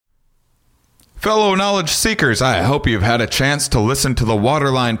Fellow knowledge seekers, I hope you've had a chance to listen to the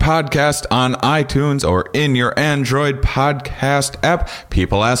Waterline podcast on iTunes or in your Android podcast app.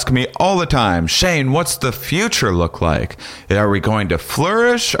 People ask me all the time, Shane, what's the future look like? Are we going to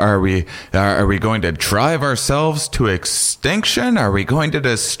flourish? Are we going to drive ourselves to extinction? Are we going to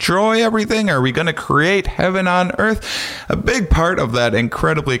destroy everything? Are we going to create heaven on earth? A big part of that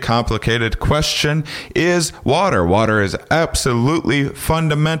incredibly complicated question is water. Water is absolutely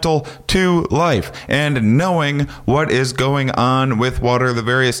fundamental to life. And knowing what is going on with water, the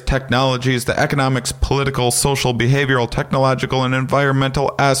various technologies, the economics, political, social, behavioral, technological, and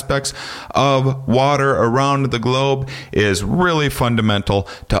environmental aspects of water around the globe is really fundamental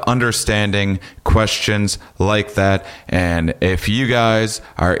to understanding questions like that. And if you guys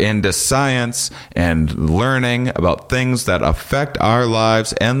are into science and learning about things that affect our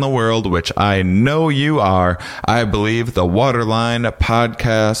lives and the world, which I know you are, I believe the Waterline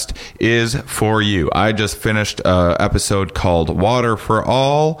podcast is for you. I just finished an episode called Water for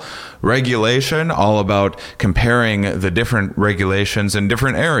All Regulation, all about comparing the different regulations in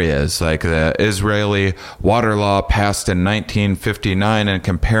different areas, like the Israeli water law passed in 1959, and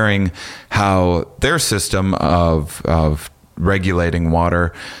comparing how their system of regulating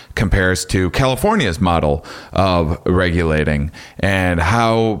water compares to California's model of regulating, and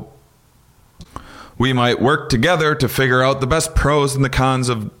how we might work together to figure out the best pros and the cons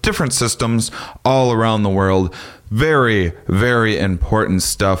of different systems all around the world. Very, very important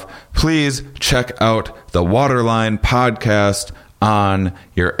stuff. Please check out the Waterline podcast on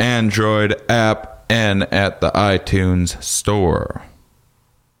your Android app and at the iTunes store.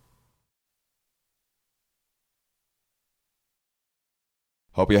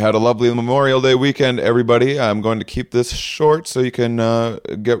 Hope you had a lovely Memorial Day weekend, everybody. I'm going to keep this short so you can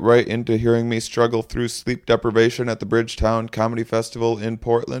get right into hearing me struggle through sleep deprivation at the Bridgetown Comedy Festival in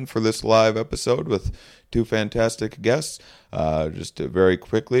Portland for this live episode with two fantastic guests. Just very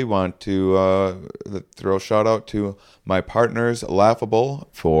quickly want to throw a shout out to my partners, Laughable,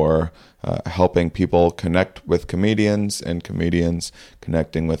 for helping people connect with comedians and comedians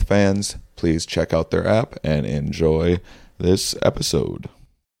connecting with fans. Please check out their app and enjoy this episode.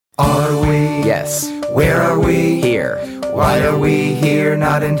 Are we? Yes. Where are we? Here. Why are we here?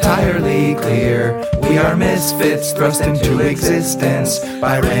 Not entirely clear. We are misfits thrust into existence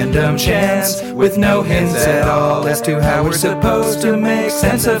by random chance, with no hints at all as to how we're supposed to make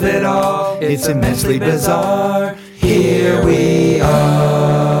sense of it all. It's immensely bizarre. Here we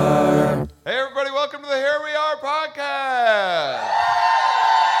are. Hey everybody, welcome to the Here We Are podcast.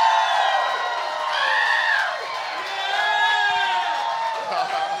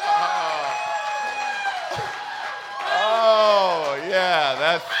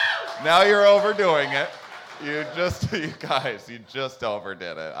 Now you're overdoing it. You just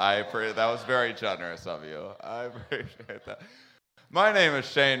overdid it. That was very generous of you. I appreciate that. My name is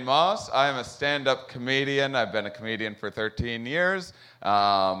Shane Moss. I am a stand-up comedian. I've been a comedian for 13 years.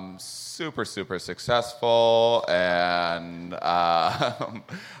 Super successful, and I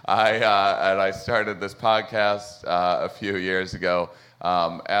started this podcast a few years ago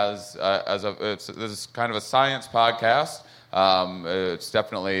this is kind of a science podcast. It's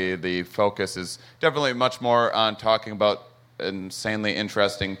definitely, the focus is definitely much more on talking about insanely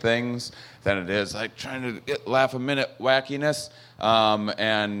interesting things than it is like trying to laugh a minute wackiness.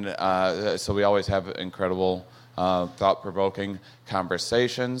 So we always have incredible, thought-provoking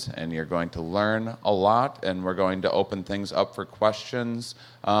conversations, and you're going to learn a lot, and we're going to open things up for questions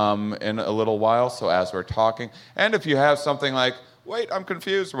in a little while. So as we're talking, and if you have something like, wait, I'm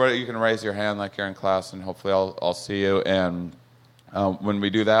confused, you can raise your hand like you're in class, and hopefully I'll see you. And when we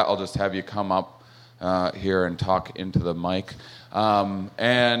do that, I'll just have you come up here and talk into the mic. But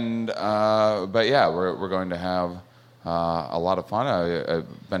yeah, we're going to have a lot of fun.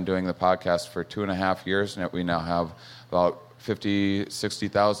 I've been doing the podcast for 2.5 years, and we now have about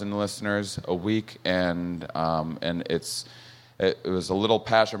 60,000 listeners a week, and it was a little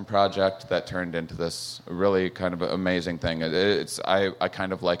passion project that turned into this really kind of amazing thing. I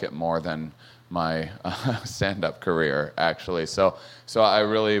kind of like it more than my stand-up career, actually. So I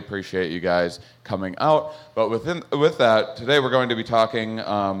really appreciate you guys coming out. But with that, today we're going to be talking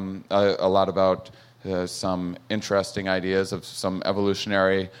a lot about some interesting ideas of some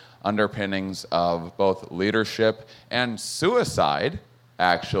evolutionary underpinnings of both leadership and suicide.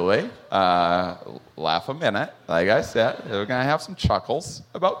 Actually, laugh a minute. Like I said, we're going to have some chuckles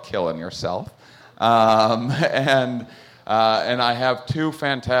about killing yourself. And I have two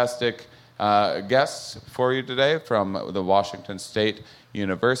fantastic guests for you today from the Washington State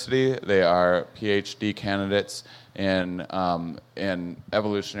University. They are PhD candidates in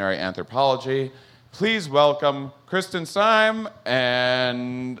evolutionary anthropology. Please welcome Kristen Syme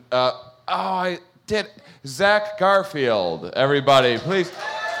and Zach Garfield. Everybody, please.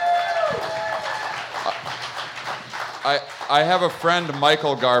 I have a friend,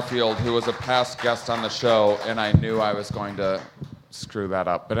 Michael Garfield, who was a past guest on the show, and I knew I was going to screw that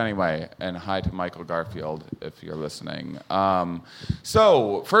up. But anyway, and hi to Michael Garfield if you're listening.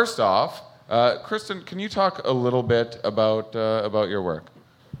 So first off, Kristen, can you talk a little bit about your work?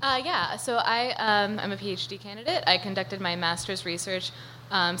 Yeah, so I'm a PhD candidate. I conducted my master's research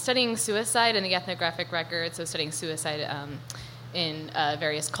studying suicide and the ethnographic record, so studying suicide in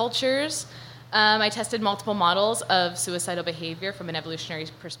various cultures. I tested multiple models of suicidal behavior from an evolutionary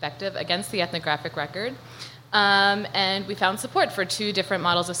perspective against the ethnographic record. And we found support for two different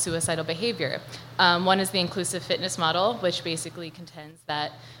models of suicidal behavior. One is the inclusive fitness model, which basically contends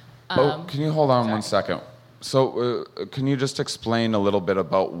that... can you hold on one second? So can you just explain a little bit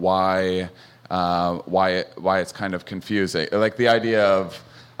about why it's kind of confusing? Like the idea of...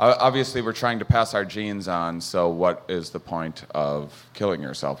 Obviously, we're trying to pass our genes on, so what is the point of killing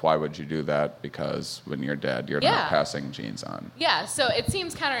yourself? Why would you do that? Because when you're dead, you're not passing genes on. Yeah, so it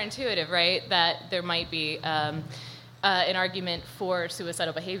seems counterintuitive, right, that there might be an argument for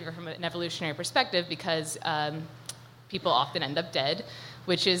suicidal behavior from an evolutionary perspective because people often end up dead,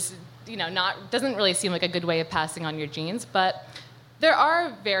 which is, doesn't really seem like a good way of passing on your genes. But there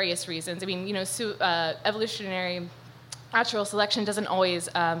are various reasons. I mean, evolutionary... Natural selection doesn't always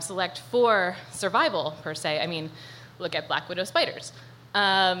select for survival, per se. I mean, look at black widow spiders.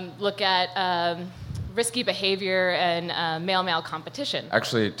 Look at risky behavior and male-male competition.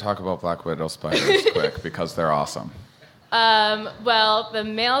 Actually, talk about black widow spiders quick, because they're awesome. Well, the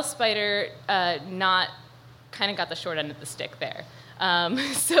male spider kind of got the short end of the stick there.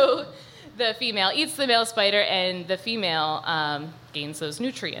 So the female eats the male spider, and the female gains those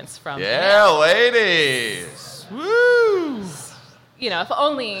nutrients from the male. Ladies! Woo! If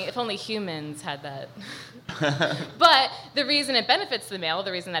only humans had that. But the reason it benefits the male,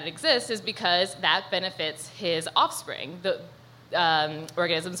 the reason that it exists, is because that benefits his offspring. The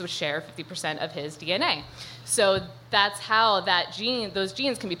organisms which share 50% of his DNA. So that's how those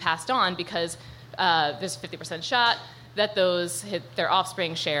genes can be passed on, because there's a 50% shot that their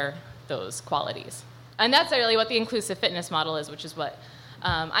offspring share those qualities. And that's really what the inclusive fitness model is, which is what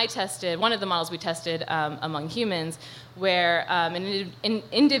I tested, one of the models we tested among humans, where an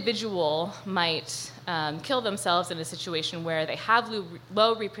individual might kill themselves in a situation where they have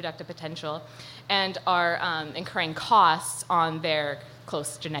low reproductive potential and are incurring costs on their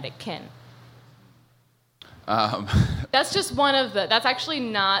close genetic kin. That's just that's actually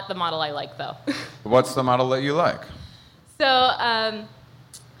not the model I like, though. What's the model that you like? So,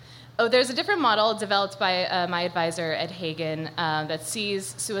 there's a different model developed by my advisor, Ed Hagen, that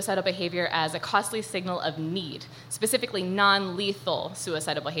sees suicidal behavior as a costly signal of need, specifically non-lethal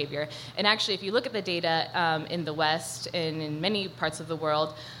suicidal behavior. And actually, if you look at the data in the West and in many parts of the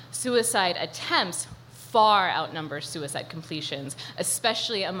world, suicide attempts far outnumber suicide completions,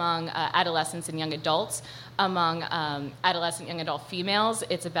 especially among adolescents and young adults. Among adolescent young adult females,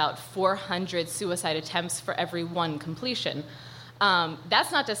 it's about 400 suicide attempts for every one completion.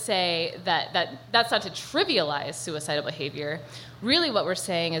 That's not to say that's not to trivialize suicidal behavior. Really what we're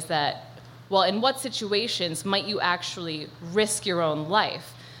saying is that, well, in what situations might you actually risk your own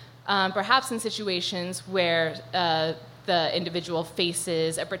life? Perhaps in situations where the individual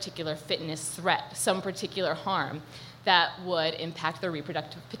faces a particular fitness threat, some particular harm that would impact their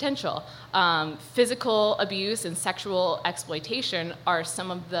reproductive potential. Physical abuse and sexual exploitation are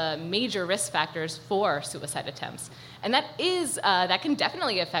some of the major risk factors for suicide attempts. And that can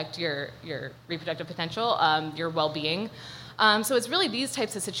definitely affect your reproductive potential, your well-being. So it's really these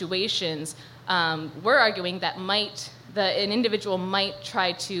types of situations we're arguing that an individual might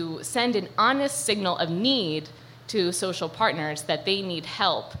try to send an honest signal of need to social partners that they need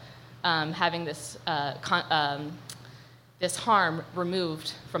help having this harm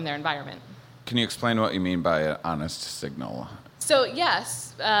removed from their environment. Can you explain what you mean by an honest signal? So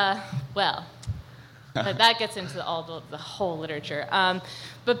yes, well, that gets into the whole literature.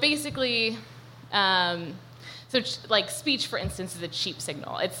 But basically, like speech, for instance, is a cheap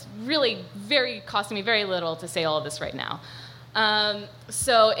signal. It's really costing me very little to say all of this right now. And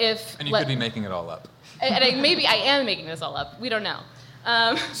you could be making it all up. And maybe I am making this all up. We don't know.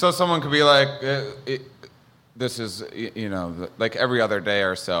 So someone could be like, this is, like every other day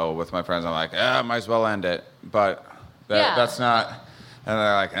or so with my friends, I'm like, might as well end it. But that's not, and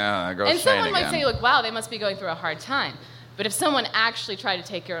they're like, there goes Shane again. And someone might say, look, wow, they must be going through a hard time. But if someone actually tried to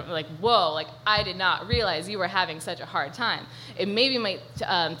take your, like, whoa, like, I did not realize you were having such a hard time, it maybe might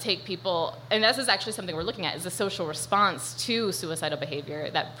take people, and this is actually something we're looking at, is the social response to suicidal behavior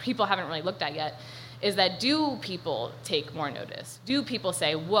that people haven't really looked at yet, is that do people take more notice? Do people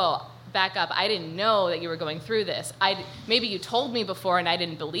say, whoa, back up, I didn't know that you were going through this. Maybe you told me before and I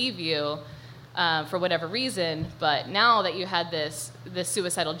didn't believe you for whatever reason, but now that you had this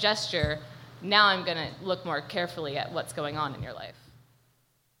suicidal gesture, now I'm going to look more carefully at what's going on in your life.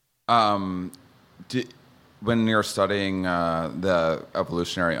 When you're studying the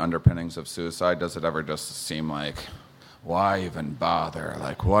evolutionary underpinnings of suicide, does it ever just seem like, why even bother?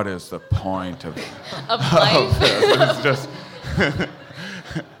 Like, what is the point of life? It's just,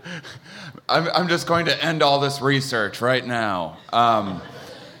 I'm just going to end all this research right now.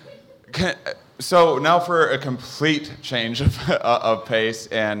 So now for a complete change of pace,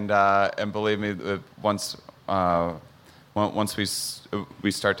 and believe me, once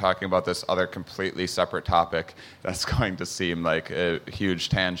we start talking about this other completely separate topic, that's going to seem like a huge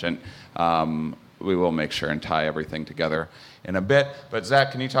tangent. We will make sure and tie everything together in a bit. But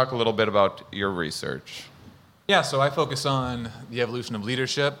Zach, can you talk a little bit about your research? Yeah, so I focus on the evolution of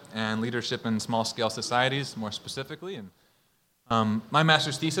leadership and leadership in small-scale societies, more specifically. And my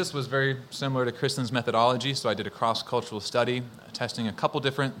master's thesis was very similar to Kristen's methodology, so I did a cross-cultural study testing a couple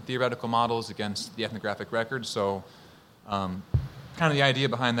different theoretical models against the ethnographic record. So kind of the idea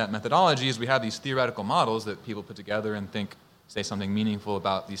behind that methodology is we have these theoretical models that people put together and say something meaningful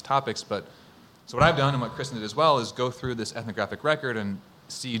about these topics. But so what I've done and what Kristen did as well is go through this ethnographic record and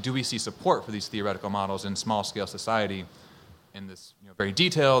do we see support for these theoretical models in small-scale society in this very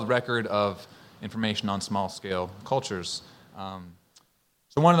detailed record of information on small-scale cultures.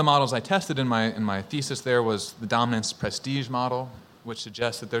 So one of the models I tested in my thesis there was the dominance prestige model, which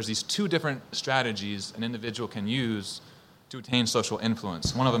suggests that there's these two different strategies an individual can use to attain social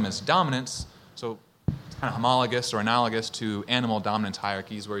influence. One of them is dominance, so it's kind of homologous or analogous to animal dominance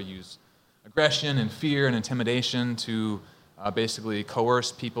hierarchies where you use aggression and fear and intimidation to basically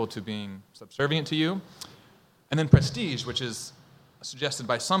coerce people to being subservient to you. And then prestige, which is suggested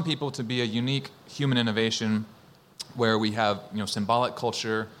by some people to be a unique human innovation where we have symbolic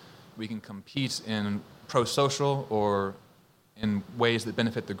culture, we can compete in pro-social or in ways that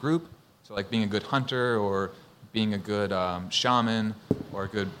benefit the group, so like being a good hunter or being a good shaman or a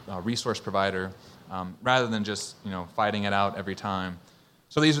good resource provider, rather than just fighting it out every time.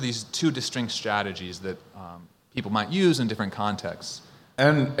 So these are these two distinct strategies that people might use in different contexts.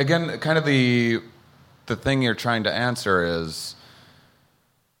 And again, kind of the thing you're trying to answer is,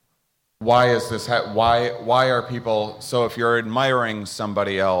 why is this? Why are people? So if you're admiring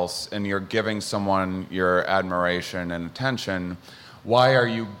somebody else and you're giving someone your admiration and attention, why are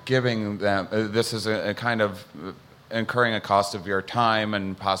you giving them? This is a kind of incurring a cost of your time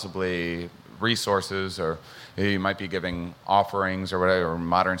and possibly resources, or you might be giving offerings or whatever, or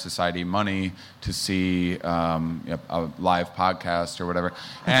modern society money to see a live podcast or whatever,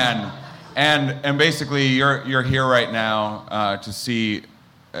 and basically you're here right now to see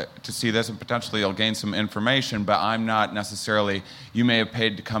this, and potentially you'll gain some information, but I'm not necessarily, you may have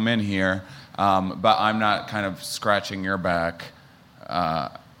paid to come in here, but I'm not kind of scratching your back.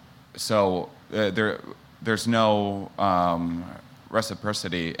 So there's no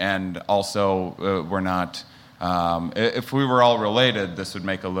reciprocity, and also we're not, if we were all related, this would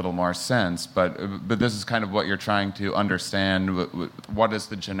make a little more sense, but this is kind of what you're trying to understand. What is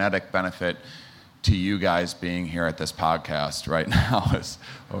the genetic benefit to you guys being here at this podcast right now is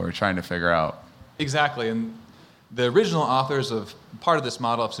what we're trying to figure out. Exactly, and the original authors of part of this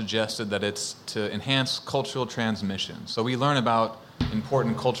model have suggested that it's to enhance cultural transmission. So we learn about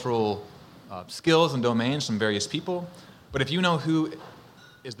important cultural skills and domains from various people, but if you know who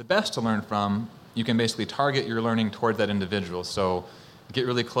is the best to learn from, you can basically target your learning towards that individual. So get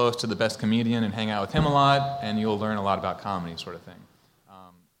really close to the best comedian and hang out with him a lot, and you'll learn a lot about comedy, sort of thing.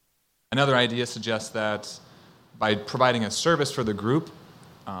 Another idea suggests that by providing a service for the group,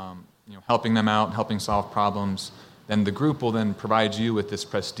 helping them out, helping solve problems, then the group will then provide you with this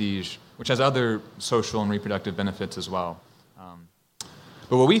prestige, which has other social and reproductive benefits as well.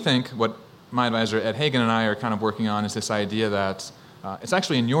 But what we think, what my advisor Ed Hagen and I are kind of working on, is this idea that it's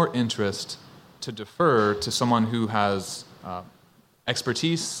actually in your interest to defer to someone who has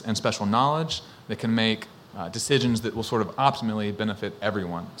expertise and special knowledge that can make decisions that will sort of optimally benefit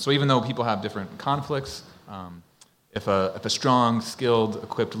everyone. So even though people have different conflicts, if a strong, skilled,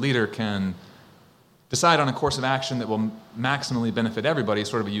 equipped leader can decide on a course of action that will maximally benefit everybody,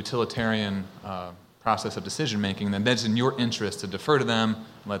 sort of a utilitarian process of decision-making, then that's in your interest to defer to them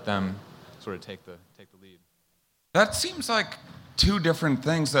and let them sort of take the lead. That seems like two different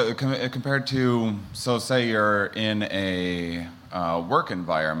things that compared to, so say you're in a work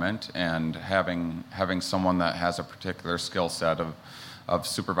environment and having someone that has a particular skill set of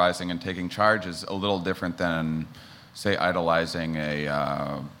supervising and taking charge is a little different than, say, idolizing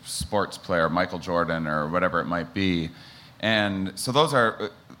a sports player, Michael Jordan or whatever it might be. And so those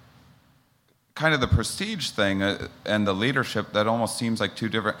are kind of the prestige thing and the leadership that almost seems like two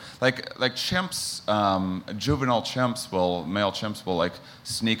different, like chimps, male chimps will like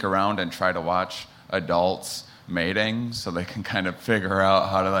sneak around and try to watch adults mating so they can kind of figure out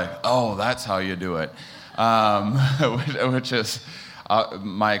how to like, oh, that's how you do it, which is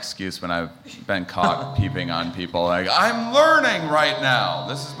my excuse when I've been caught peeping on people, like, I'm learning right now,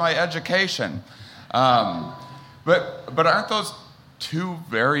 this is my education. But aren't those two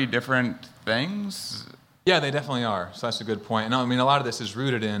very different things? Yeah, they definitely are. So that's a good point. And I mean, a lot of this is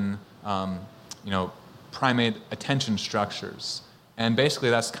rooted in, primate attention structures. And basically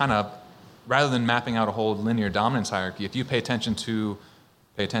that's kind of, rather than mapping out a whole linear dominance hierarchy, if you pay attention to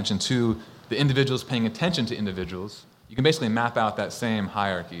the individuals paying attention to individuals, you can basically map out that same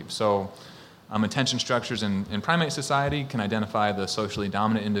hierarchy. So attention structures in primate society can identify the socially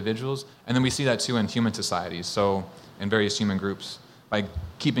dominant individuals, and then we see that too in human societies, so in various human groups. By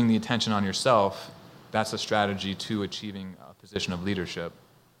keeping the attention on yourself, that's a strategy to achieving a position of leadership.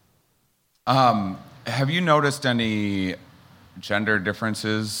 Have you noticed any gender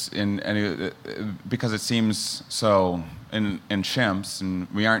differences in any, because it seems so in chimps, and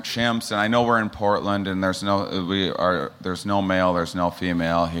we aren't chimps, and I know we're in Portland and there's no male, there's no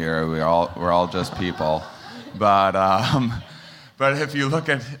female here, we're all just people, but if you look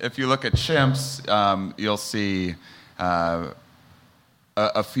at chimps, you'll see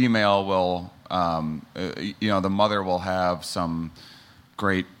a female will, the mother will have some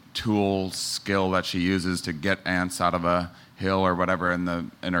great skill that she uses to get ants out of a hill or whatever, and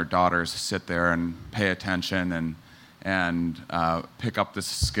her daughters sit there and pay attention and pick up this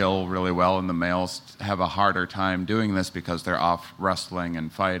skill really well, and the males have a harder time doing this because they're off wrestling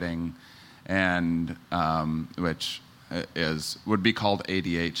and fighting, and which would be called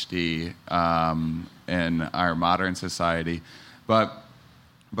ADHD in our modern society, but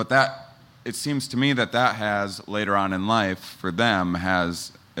that, it seems to me that has later on in life for them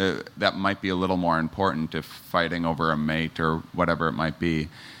has that might be a little more important if fighting over a mate or whatever it might be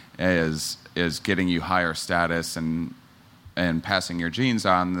is getting you higher status and passing your genes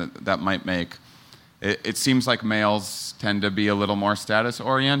on. That might make it seems like males tend to be a little more status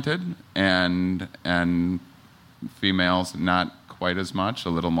oriented and females not quite as much, a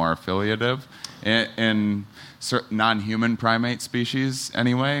little more affiliative in non-human primate species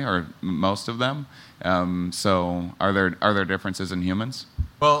anyway, or most of them. So are there differences in humans?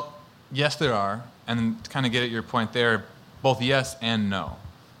 Well, yes, there are. And to kind of get at your point there, both yes and no.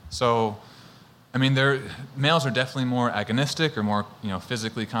 So, I mean, males are definitely more agonistic or more,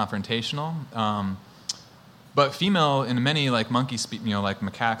 physically confrontational. But female, in many like like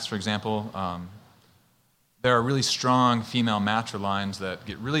macaques, for example, there are really strong female matrilines that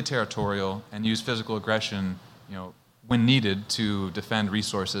get really territorial and use physical aggression, when needed to defend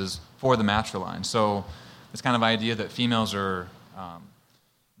resources for the matriline. So this kind of idea that females are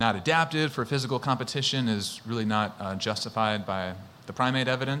not adapted for physical competition is really not justified by the primate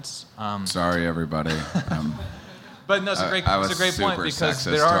evidence. Sorry, everybody. But no, it's a great point, because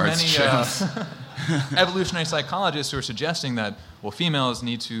there are many evolutionary psychologists who are suggesting that, females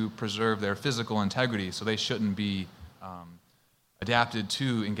need to preserve their physical integrity, so they shouldn't be adapted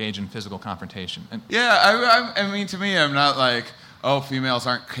to engage in physical confrontation. And I mean, to me, I'm not like, females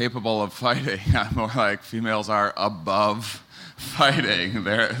aren't capable of fighting. I'm more like, females are above fighting.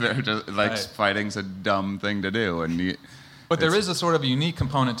 They're just like, right. Fighting's a dumb thing to do, but there is a sort of unique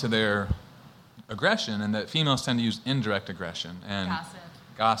component to their aggression, in that females tend to use indirect aggression and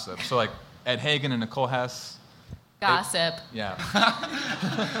gossip. So like Ed Hagen and Nicole Hess. Gossip. Yeah.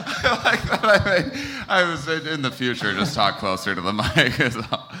 I like that. I was in the future, just talk closer to the mic.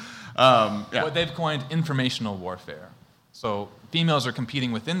 Yeah. What they've coined informational warfare. So females are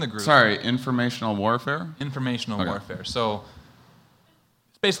competing within the group. Sorry, informational warfare? Informational warfare. So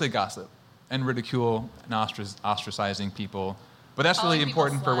it's basically gossip and ridicule and ostracizing people. But that's really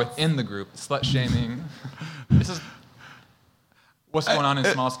important for within the group. Slut shaming. This is what's going on in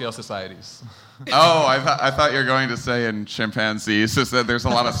small-scale societies. I thought you were going to say in chimpanzees, is that there's a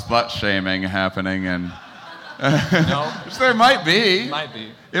lot of slut shaming happening, and no, which there might be. Might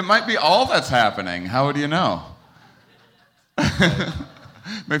be. It might be all that's happening. How would you know?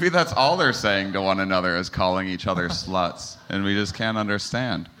 Maybe that's all they're saying to one another, is calling each other sluts, and we just can't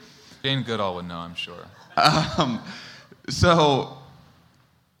understand. Jane Goodall would know, I'm sure. So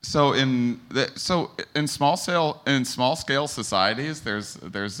in small scale societies,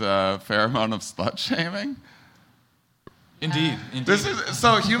 there's a fair amount of slut shaming. Indeed. This is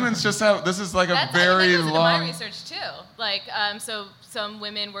so humans just have. This is like a very I think long. my research too. Like, so some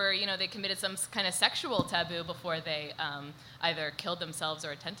women were, they committed some kind of sexual taboo before they either killed themselves or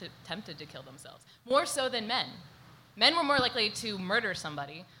attempted to kill themselves. More so than men. Men were more likely to murder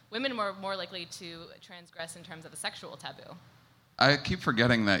somebody. Women were more likely to transgress in terms of the sexual taboo. I keep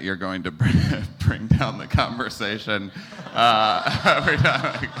forgetting that you're going to bring down the conversation every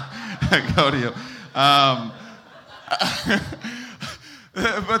time I go to you.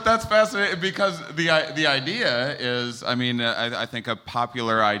 But that's fascinating because the idea is, I think a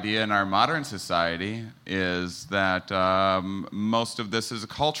popular idea in our modern society is that most of this is a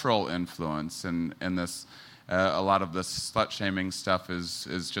cultural influence, and this a lot of this slut-shaming stuff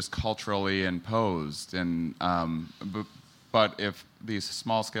is just culturally imposed, and but if these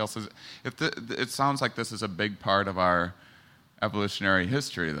small scales, it sounds like this is a big part of our evolutionary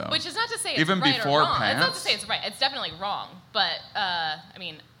history, though. Which is not to say it's even right before or wrong. pants? It's not to say it's right. It's definitely wrong. But,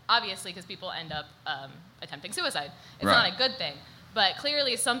 obviously, because people end up attempting suicide. It's Right. not a good thing. But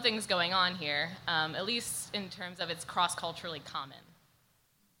clearly something's going on here, at least in terms of it's cross-culturally common.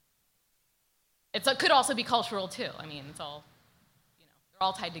 It could also be cultural, too. It's all, they're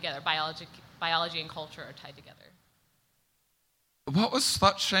all tied together. Biology and culture are tied together. What was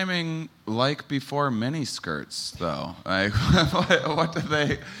slut shaming like before miniskirts, though? Like,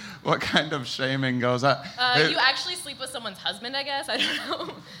 what kind of shaming goes on? You actually sleep with someone's husband, I guess? I don't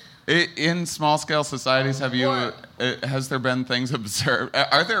know. In small scale societies, has there been things observed?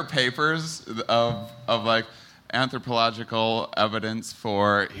 Are there papers of like anthropological evidence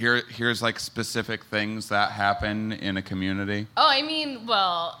for here's like specific things that happen in a community?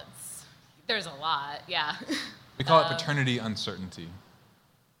 Oh, there's a lot, yeah. We call it paternity uncertainty.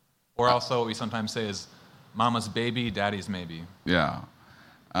 Or also what we sometimes say is mama's baby, daddy's maybe. Yeah.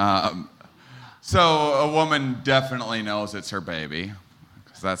 So a woman definitely knows it's her baby,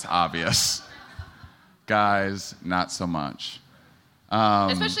 because that's obvious. Guys, not so much.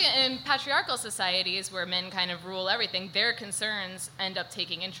 Especially in patriarchal societies where men kind of rule everything, their concerns end up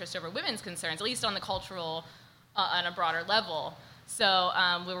taking interest over women's concerns, at least on the cultural, on a broader level. So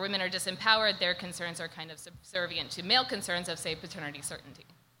where women are disempowered, their concerns are kind of subservient to male concerns of, say, paternity certainty.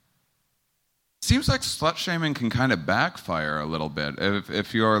 Seems like slut shaming can kind of backfire a little bit.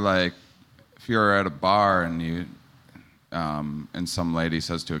 If you're at a bar and you and some lady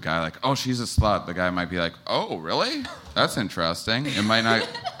says to a guy like, "Oh, she's a slut," the guy might be like, "Oh, really? That's interesting." It might not.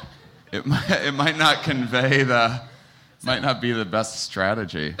 It might not convey might not be the best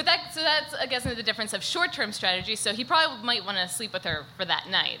strategy. But that's, I guess, the difference of short-term strategy. So he probably might want to sleep with her for that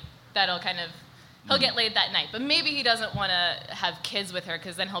night. He'll get laid that night. But maybe he doesn't want to have kids with her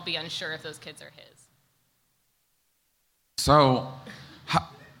because then he'll be unsure if those kids are his. So,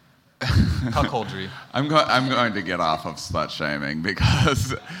 Cuckoldry. I'm going to get off of slut shaming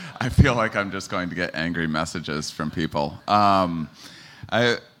because I feel like I'm just going to get angry messages from people.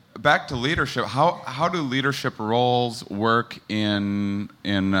 Back to leadership. How do leadership roles work in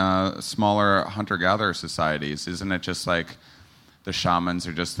smaller hunter-gatherer societies? Isn't it just like the shamans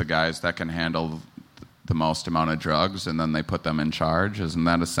are just the guys that can handle the most amount of drugs, and then they put them in charge? Isn't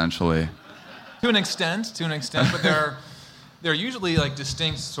that essentially? To an extent, but there are usually like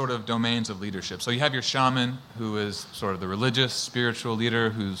distinct sort of domains of leadership. So you have your shaman, who is sort of the religious, spiritual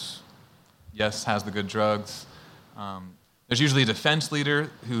leader, who's has the good drugs. There's usually a defense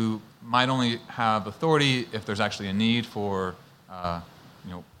leader who might only have authority if there's actually a need for,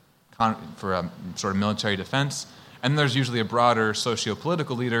 for a sort of military defense. And there's usually a broader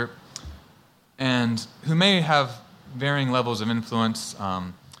socio-political leader, and who may have varying levels of influence.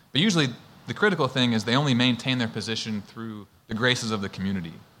 But usually, the critical thing is they only maintain their position through the graces of the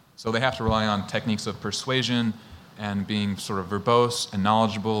community. So they have to rely on techniques of persuasion and being sort of verbose and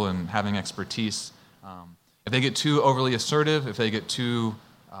knowledgeable and having expertise. If they get too overly assertive, if they get too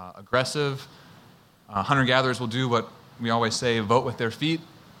aggressive, hunter-gatherers will do what we always say, vote with their feet.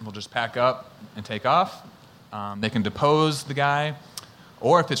 They'll just pack up and take off. They can depose the guy,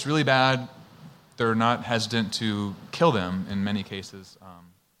 or if it's really bad, they're not hesitant to kill them in many cases.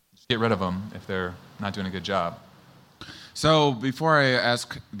 Just get rid of them if they're not doing a good job. So before I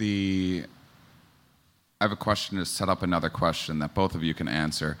ask I have a question to set up another question that both of you can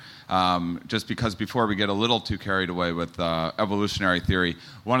answer. Just because before we get a little too carried away with evolutionary theory,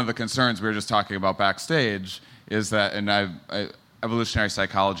 one of the concerns we were just talking about backstage is that, evolutionary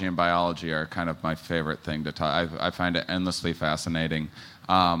psychology and biology are kind of my favorite thing to talk. I find it endlessly fascinating.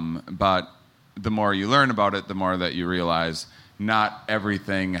 But the more you learn about it, the more that you realize not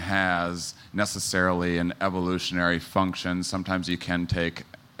everything has necessarily an evolutionary function. Sometimes you can take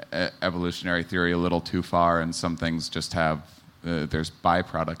evolutionary theory a little too far, and some things just have there's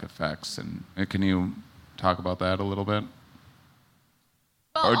byproduct effects. And can you talk about that a little bit?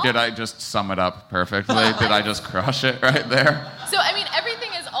 Well, or did I just sum it up perfectly? Did I just crush it right there? So, I mean, everything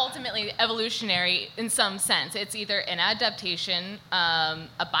is ultimately evolutionary in some sense. It's either an adaptation,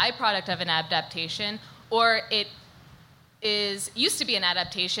 a byproduct of an adaptation, or it used to be an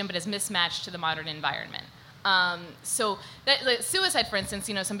adaptation but is mismatched to the modern environment. So like suicide, for instance,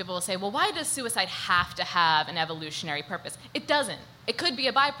 some people will say, well, why does suicide have to have an evolutionary purpose? It doesn't. It could be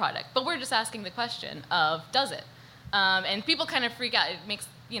a byproduct, but we're just asking the question of, does it? And people kind of freak out. It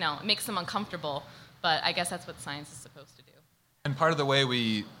makes them uncomfortable, but I guess that's what science is supposed to do. And part of the way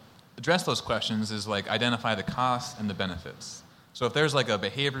we address those questions is like identify the costs and the benefits. So if there's like a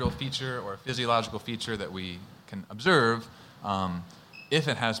behavioral feature or a physiological feature that we can observe, if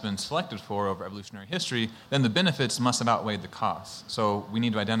it has been selected for over evolutionary history, then the benefits must have outweighed the costs. So we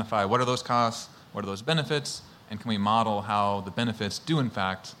need to identify what are those costs, what are those benefits, and can we model how the benefits do in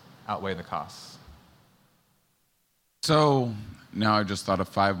fact outweigh the costs? So now I just thought of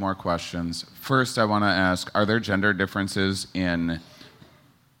 5 more questions. First, I want to ask, are there gender differences in,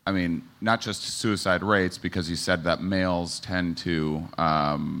 not just suicide rates, because you said that males tend to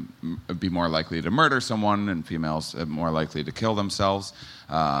be more likely to murder someone and females are more likely to kill themselves.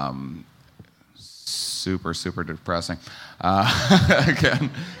 Super, super depressing. Again,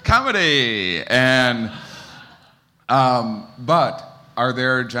 comedy. And but are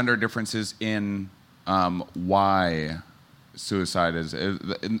there gender differences in why suicide is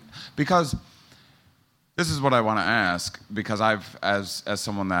because this is what I want to ask, because as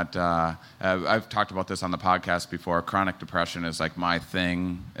someone that I've talked about this on the podcast before. Chronic depression is like my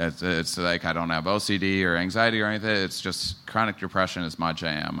thing. It's like I don't have OCD or anxiety or anything. It's just chronic depression is my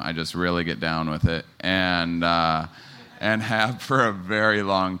jam. I just really get down with it, and have for a very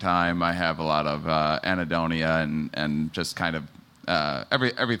long time. I have a lot of anhedonia and just kind of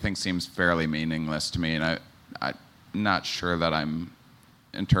everything seems fairly meaningless to me, and I'm not sure that I'm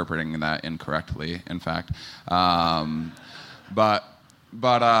interpreting that incorrectly, in fact. But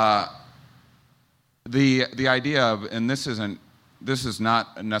the idea of, and this is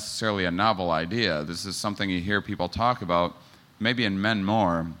not necessarily a novel idea. This is something you hear people talk about, maybe in men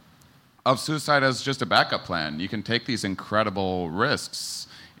more, of suicide as just a backup plan. You can take these incredible risks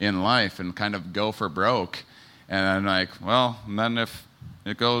in life and kind of go for broke. And I'm like, well, and then if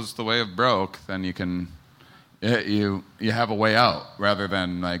it goes the way of broke, then you can, you have a way out rather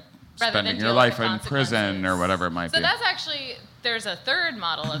than spending your life in prison or whatever it might be. So that's actually, there's a third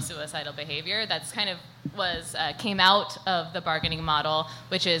model of suicidal behavior that's kind of came out of the bargaining model,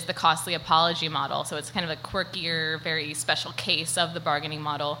 which is the costly apology model. So it's kind of a quirkier, very special case of the bargaining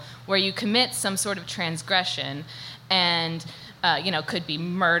model where you commit some sort of transgression and could be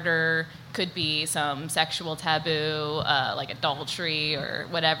murder, could be some sexual taboo, like adultery or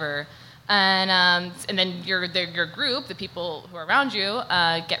whatever. And then your group, the people who are around you,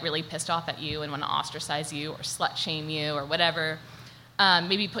 get really pissed off at you and want to ostracize you or slut shame you or whatever,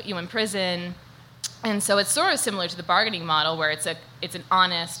 maybe put you in prison. And so it's sort of similar to the bargaining model where it's an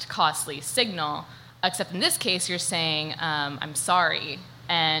honest, costly signal, except in this case you're saying, I'm sorry,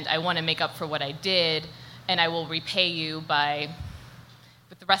 and I want to make up for what I did, and I will repay you by,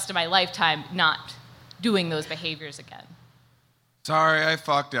 with the rest of my lifetime, not doing those behaviors again. Sorry, I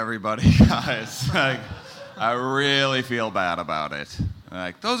fucked everybody, guys. I really feel bad about it.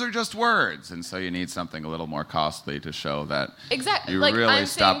 Those are just words, and so you need something a little more costly to show that exactly. you really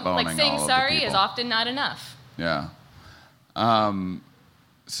stop boning all of the people. Saying sorry is often not enough. Yeah.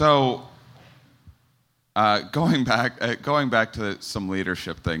 Going back to some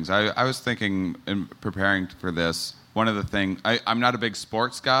leadership things, I was thinking in preparing for this, one of the things, I'm not a big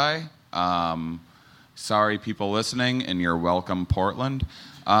sports guy. Sorry, people listening, and you're welcome, Portland.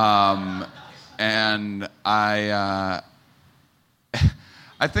 And I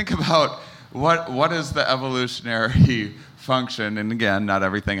think about what is the evolutionary function, and again, not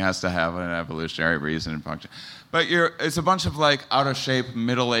everything has to have an evolutionary reason and function. But it's a bunch of out of shape,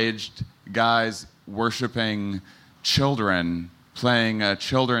 middle-aged guys worshiping children, playing a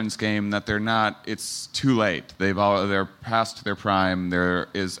children's game that they're not. It's too late. They're past their prime. There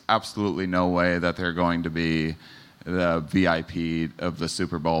is absolutely no way that they're going to be the VIP of the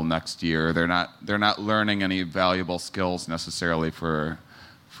Super Bowl next year. They're not learning any valuable skills necessarily for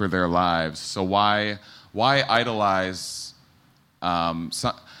their lives. So why idolize?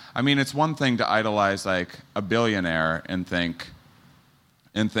 It's one thing to idolize a billionaire and think,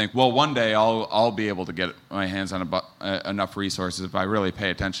 and think, well, one day I'll be able to get my hands on enough resources if I really pay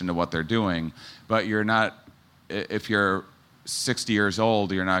attention to what they're doing. But you're not, if you're 60 years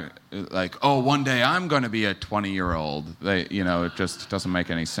old, you're not like, oh, one day I'm going to be a 20-year-old. It just doesn't make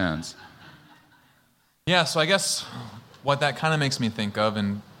any sense. Yeah, so I guess what that kind of makes me think of,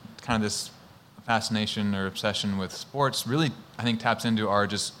 and kind of this fascination or obsession with sports, really, I think, taps into our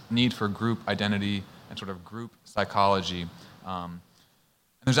just need for group identity and sort of group psychology. And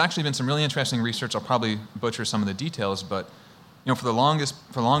there's actually been some really interesting research. I'll probably butcher some of the details, but for a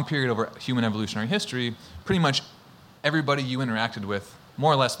long period over human evolutionary history, pretty much everybody you interacted with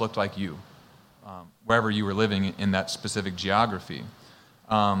more or less looked like you, wherever you were living in that specific geography.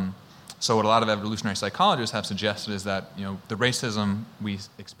 So what a lot of evolutionary psychologists have suggested is that the racism we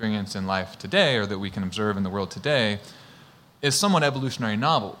experience in life today, or that we can observe in the world today, is somewhat evolutionary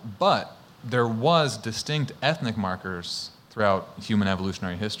novel. But there was distinct ethnic markers throughout human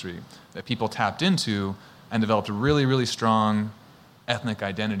evolutionary history that people tapped into and developed really, really strong ethnic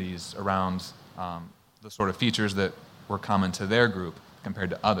identities around the sort of features that were common to their group compared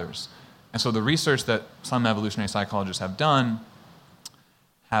to others. And so the research that some evolutionary psychologists have done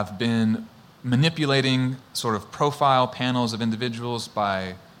have been manipulating sort of profile panels of individuals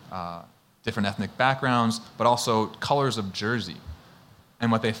by different ethnic backgrounds, but also colors of jersey. And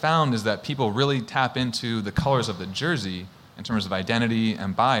what they found is that people really tap into the colors of the jersey in terms of identity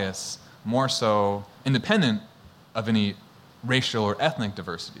and bias, more so independent of any racial or ethnic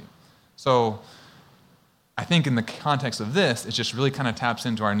diversity. So I think in the context of this, it just really kind of taps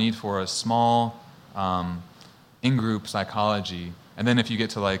into our need for a small in-group psychology. And then if you get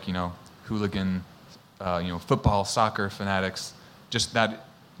to hooligan, football, soccer fanatics, just that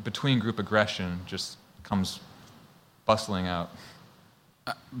between group aggression just comes bustling out.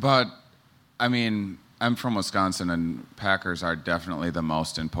 But, I mean, I'm from Wisconsin, and Packers are definitely the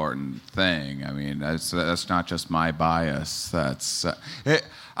most important thing. I mean, that's not just my bias. That's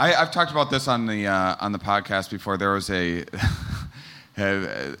I've talked about this on the podcast before. There was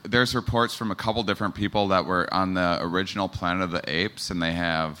there's reports from a couple different people that were on the original Planet of the Apes, and they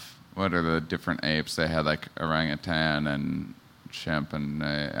have, what are the different apes? They had like orangutan and chimp, and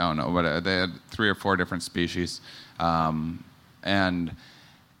I don't know, they had 3 or 4 different species, and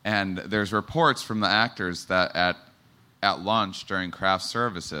there's reports from the actors that at lunch during craft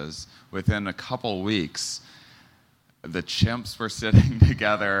services, within a couple weeks, the chimps were sitting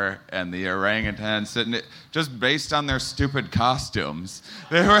together and the orangutans sitting, just based on their stupid costumes.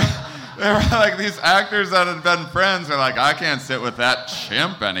 They were like, these actors that had been friends are like, I can't sit with that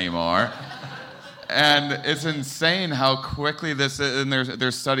chimp anymore. And it's insane how quickly this, and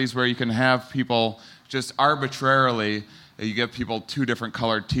there's studies where you can have people just arbitrarily, you give people 2 different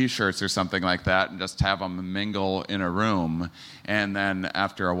colored T-shirts or something like that, and just have them mingle in a room, and then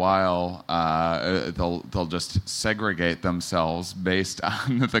after a while, they'll just segregate themselves based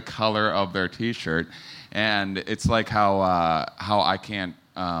on the color of their T-shirt, and it's like how I can't.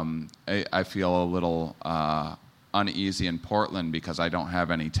 I feel a little uneasy in Portland because I don't have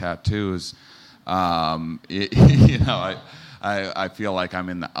any tattoos. I feel like I'm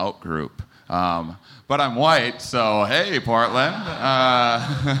in the out group. But I'm white, so hey, Portland.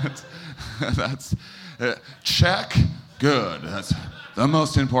 That's check. Good. That's the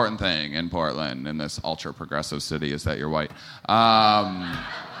most important thing in Portland, in this ultra-progressive city, is that you're white.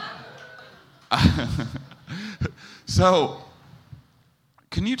 So,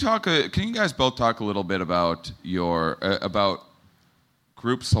 can you guys both talk a little bit about your about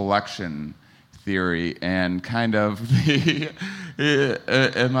group selection theory and kind of the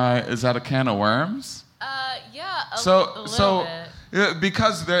is that a can of worms? Yeah, a little bit.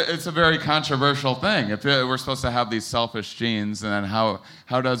 Because it's a very controversial thing. If we're supposed to have these selfish genes, and then how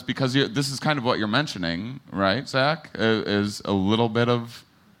does, because this is kind of what you're mentioning, right, Zach? Is a little bit of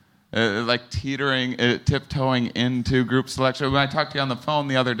like tiptoeing into group selection. When I talked to you on the phone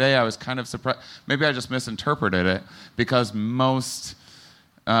the other day, I was kind of surprised. Maybe I just misinterpreted it, because most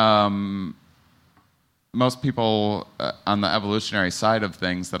people on the evolutionary side of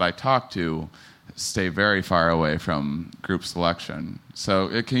things that I talk to stay very far away from group selection. So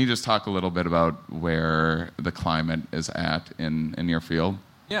can you just talk a little bit about where the climate is at in your field?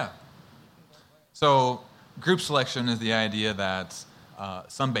 Yeah. So group selection is the idea that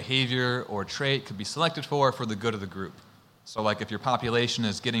some behavior or trait could be selected for the good of the group. So like if your population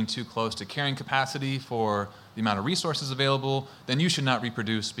is getting too close to carrying capacity for the amount of resources available, then you should not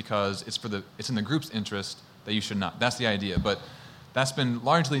reproduce because it's in the group's interest that you should not. That's the idea. But that's been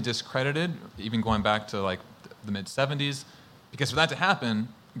largely discredited, even going back to like the mid-70s, because for that to happen,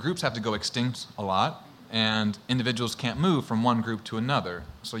 groups have to go extinct a lot, and individuals can't move from one group to another.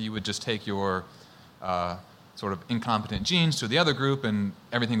 So you would just take your sort of incompetent genes to the other group, and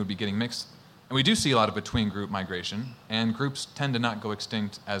everything would be getting mixed. And we do see a lot of between-group migration, and groups tend to not go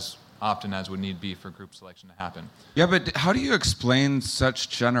extinct as often as would need be for group selection to happen. Yeah, but how do you explain such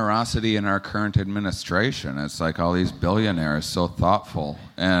generosity in our current administration? It's like all these billionaires so thoughtful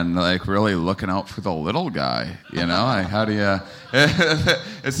and like really looking out for the little guy, you know? Like, how do you...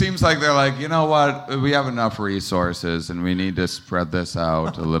 It seems like they're like, you know what, we have enough resources and we need to spread this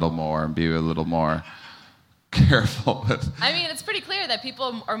out a little more and be a little more careful with... I mean, it's pretty clear that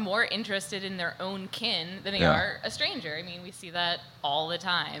people are more interested in their own kin than they are a stranger. I mean, we see that all the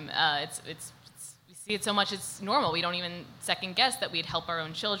time. We see it so much, it's normal. We don't even second guess that we'd help our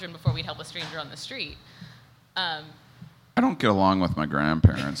own children before we'd help a stranger on the street. I don't get along with my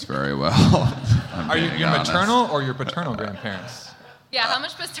grandparents very well. Are you your maternal or your paternal grandparents? Yeah, how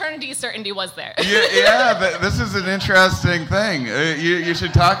much paternity certainty was there? This is an interesting thing. You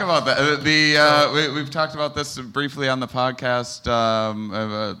should talk about that. We've talked about this briefly on the podcast.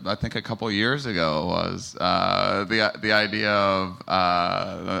 I think a couple years ago was the idea of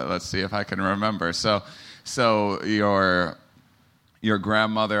let's see if I can remember. So your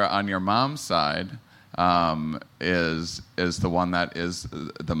grandmother on your mom's side is the one that is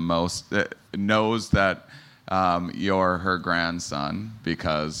the most knows that. You're her grandson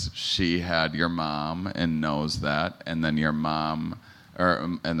because she had your mom and knows that, and then your mom,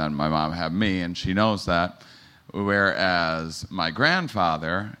 and then my mom had me and she knows that. Whereas my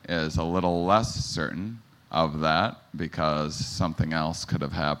grandfather is a little less certain of that because something else could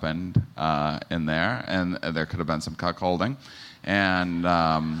have happened in there, and there could have been some cuckolding, and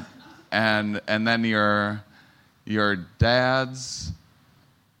then your dad's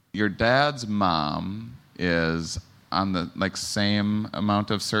mom is on the same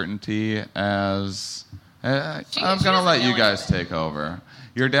amount of certainty as I'm going to let you guys take over.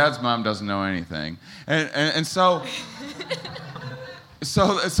 Your dad's mom doesn't know anything, and so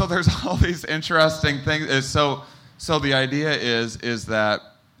there's all these interesting things. So the idea is that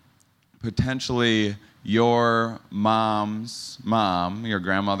potentially your mom's mom, your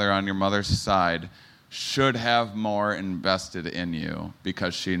grandmother on your mother's side, should have more invested in you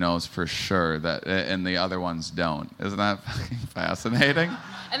because she knows for sure that, and the other ones don't. Isn't that fucking fascinating?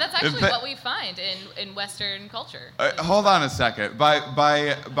 And that's actually what we find in Western culture. Hold on a second.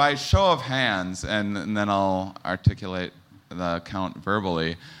 By show of hands, and then I'll articulate the count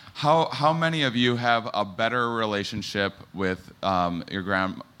verbally. How many of you have a better relationship with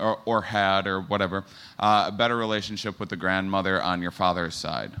your or had or whatever, a better relationship with the grandmother on your father's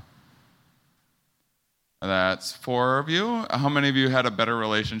side? That's 4 of you. How many of you had a better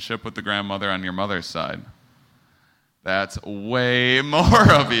relationship with the grandmother on your mother's side? That's way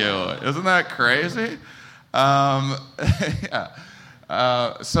more of you. Isn't that crazy? Yeah.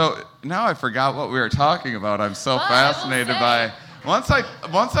 So now I forgot what we were talking about. I'm so fascinated by... Once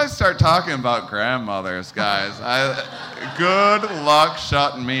I start talking about grandmothers, guys, good luck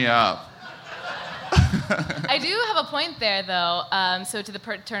shutting me up. I do have a point there, though. So to the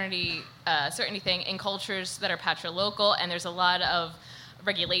paternity certainty thing, in cultures that are patrilocal, and there's a lot of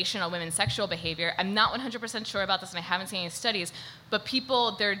regulation on women's sexual behavior. I'm not 100% sure about this, and I haven't seen any studies, but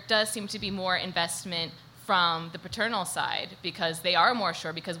there does seem to be more investment from the paternal side because they are more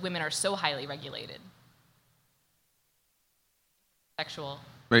sure because women are so highly regulated. Sexual.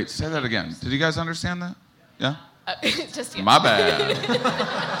 Wait, say that again. Did you guys understand that? Yeah? Just you. My bad.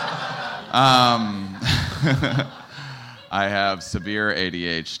 I have severe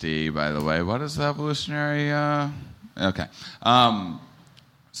ADHD, by the way. What is the evolutionary? Okay.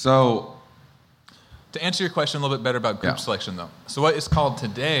 So, to answer your question a little bit better about group selection, though. So what is called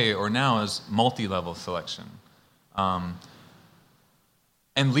today or now is multi-level selection.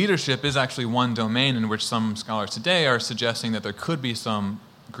 And leadership is actually one domain in which some scholars today are suggesting that there could be some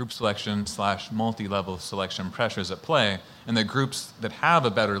group selection / multi-level selection pressures at play, and that groups that have a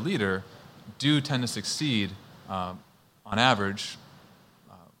better leader do tend to succeed, on average,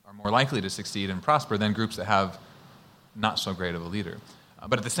 are more likely to succeed and prosper than groups that have not so great of a leader.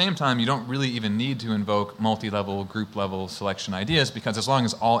 But at the same time, you don't really even need to invoke multi-level, group-level selection ideas because as long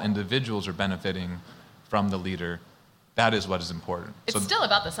as all individuals are benefiting from the leader, that is what is important. It's still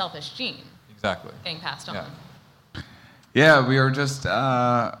about the selfish gene. Exactly. Getting passed on. Yeah, we were just we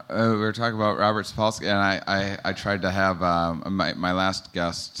were talking about Robert Sapolsky, and I tried to have my last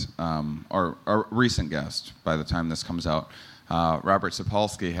guest or recent guest by the time this comes out. Robert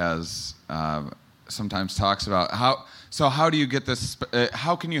Sapolsky has sometimes talks about how do you get this?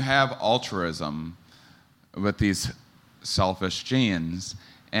 How can you have altruism with these selfish genes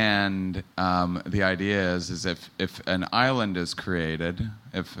And the idea is if an island is created,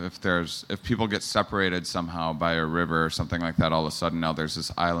 if people get separated somehow by a river or something like that, all of a sudden now there's this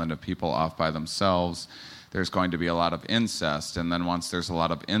island of people off by themselves. There's going to be a lot of incest, and then once there's a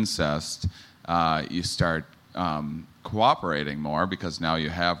lot of incest, you start cooperating more because now you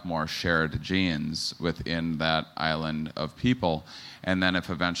have more shared genes within that island of people. And then if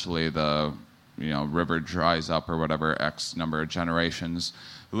eventually the river dries up or whatever, X number of generations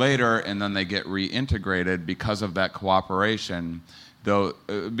later, and then they get reintegrated because of that cooperation, though,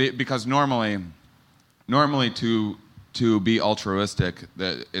 because normally to be altruistic,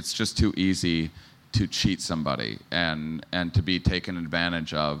 it's just too easy to cheat somebody and to be taken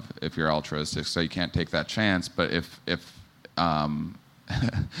advantage of if you're altruistic. So you can't take that chance. But if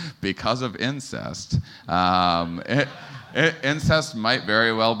because of incest, incest might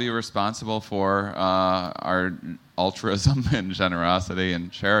very well be responsible for our altruism and generosity and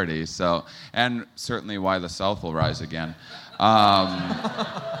charity. So, and certainly why the South will rise again.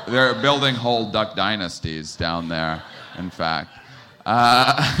 They're building whole duck dynasties down there, in fact,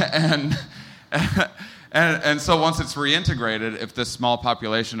 and so once it's reintegrated, if this small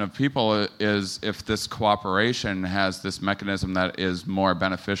population of people if this cooperation has this mechanism that is more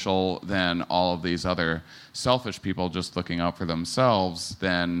beneficial than all of these other selfish people just looking out for themselves,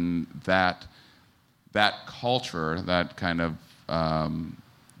 then that culture, that kind of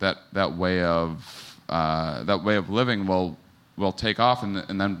that way of living will take off,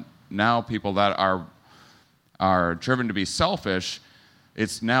 and then now people that are driven to be selfish,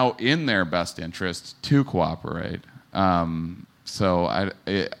 it's now in their best interest to cooperate.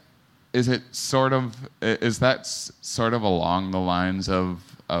 Is that sort of along the lines of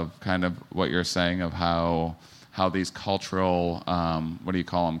kind of what you're saying of how these cultural what do you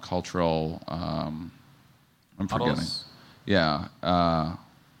call them, cultural I'm forgetting. Models? Yeah.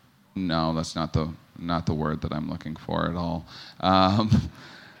 No, that's not the word that I'm looking for at all.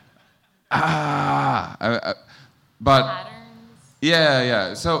 But Patterns.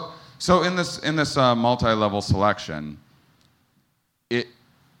 yeah. So in this multi-level selection,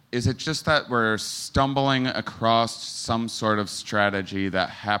 is it just that we're stumbling across some sort of strategy that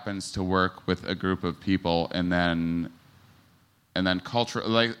happens to work with a group of people, and then culture,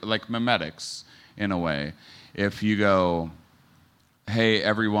 like memetics in a way? If you go, hey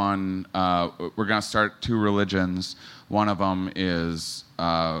everyone, we're going to start 2 religions. One of them is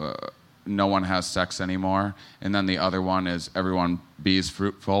no one has sex anymore, and then the other one is everyone bees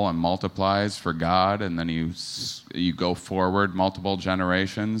fruitful and multiplies for God, and then you go forward multiple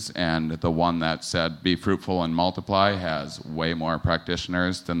generations, and the one that said be fruitful and multiply has way more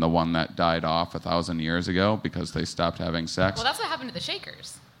practitioners than the one that died off 1,000 years ago because they stopped having sex. Well, that's what happened to the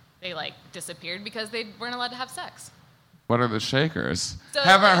Shakers. They disappeared because they weren't allowed to have sex. What are the Shakers? So,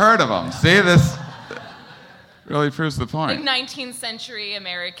 Haven't heard of them. See, this really proves the point. Like 19th century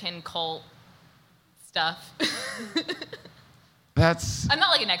American cult stuff. I'm not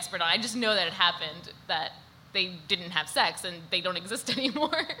like an expert on it. I just know that it happened, that they didn't have sex and they don't exist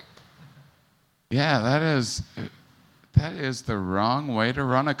anymore. Yeah, that is the wrong way to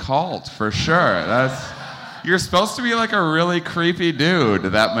run a cult, for sure. You're supposed to be like a really creepy dude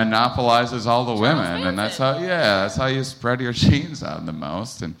that monopolizes all the women, and that's how you spread your genes out the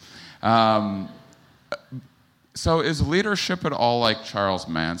most. And so is leadership at all like Charles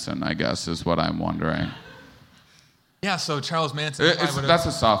Manson, I guess, is what I'm wondering. Yeah, so Charles Manson... That's a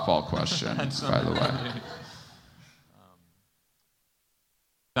softball question, by the way.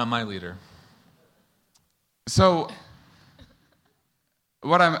 Not my leader. So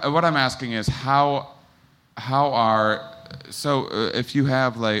what I'm asking is if you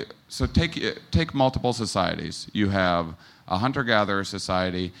have take multiple societies. You have a hunter-gatherer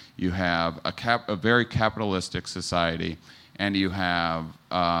society, you have a very capitalistic society, and you have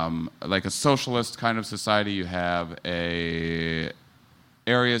like a socialist kind of society. You have areas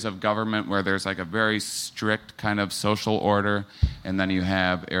of government where there's like a very strict kind of social order, and then you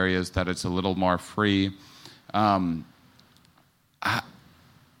have areas that it's a little more free. How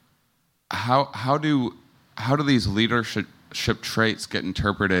do these leadership traits get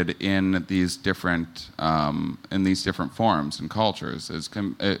interpreted in these different forms and cultures?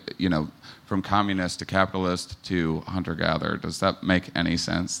 From communist to capitalist to hunter-gatherer. Does that make any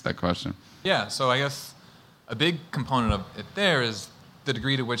sense, that question? Yeah, so I guess a big component of it there is the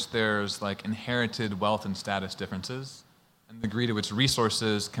degree to which there's like inherited wealth and status differences, and the degree to which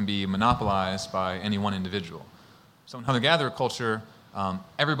resources can be monopolized by any one individual. So in hunter-gatherer culture,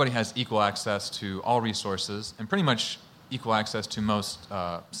 everybody has equal access to all resources and pretty much equal access to most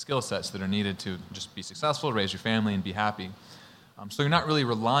skill sets that are needed to just be successful, raise your family, and be happy. So you're not really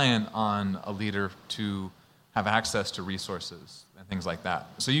reliant on a leader to have access to resources and things like that.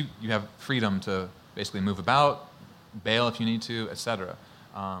 So you have freedom to basically move about, bail if you need to, etc.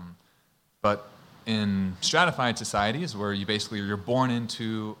 But in stratified societies where you're born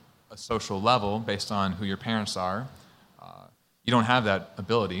into a social level based on who your parents are, you don't have that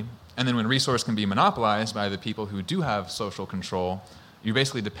ability. And then when resource can be monopolized by the people who do have social control, you're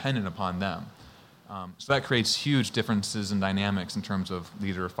basically dependent upon them. So that creates huge differences in dynamics in terms of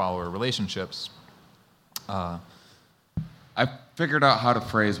leader-follower relationships. I figured out how to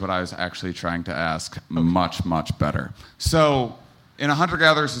phrase what I was actually trying to ask much, much better. So in a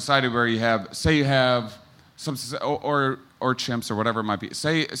hunter-gatherer society where you have some, or chimps or whatever it might be,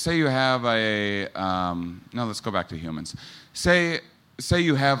 say you have no, let's go back to humans. Say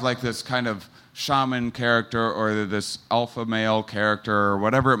you have like this kind of shaman character or this alpha male character or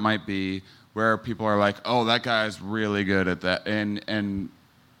whatever it might be, where people are like, oh, that guy's really good at that, and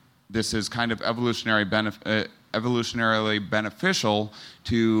this is kind of evolutionarily beneficial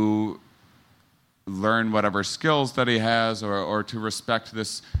to learn whatever skills that he has, or to respect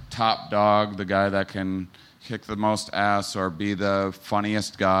this top dog, the guy that can kick the most ass or be the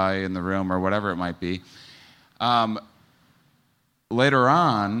funniest guy in the room or whatever it might be. Later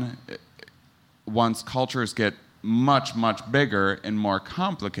on, once cultures get much, much bigger and more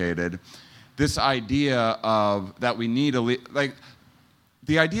complicated, this idea of that we need the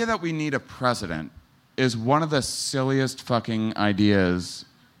idea that we need a president is one of the silliest fucking ideas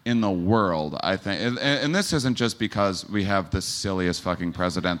in the world, I think. And this isn't just because we have the silliest fucking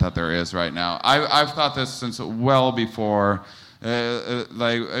president that there is right now. I've thought this since well before.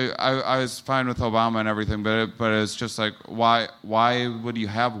 I was fine with Obama and everything, but it's just like, why would you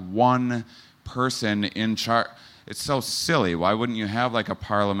have one person in charge? It's so silly. Why wouldn't you have like a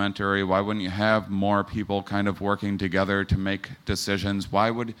parliamentary? Why wouldn't you have more people kind of working together to make decisions?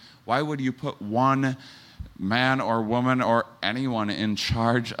 Why would you put one man or woman or anyone in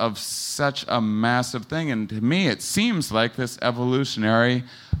charge of such a massive thing? And to me, it seems like this evolutionary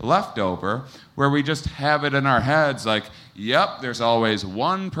leftover where we just have it in our heads like, yep, there's always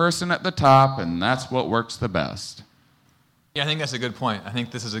one person at the top, and that's what works the best. Yeah, I think that's a good point. I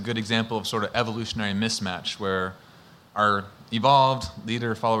think this is a good example of sort of evolutionary mismatch where our evolved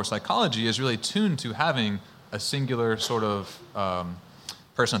leader-follower psychology is really tuned to having a singular sort of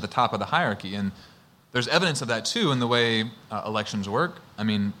person at the top of the hierarchy. And there's evidence of that, too, in the way elections work. I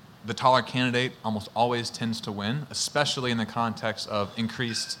mean, the taller candidate almost always tends to win, especially in the context of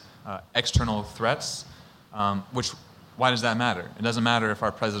increased external threats, why does that matter? It doesn't matter if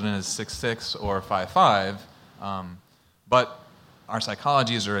our president is 6'6" or 5'5", but our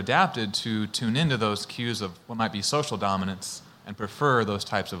psychologies are adapted to tune into those cues of what might be social dominance and prefer those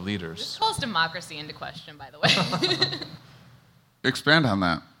types of leaders. This calls democracy into question, by the way. Expand on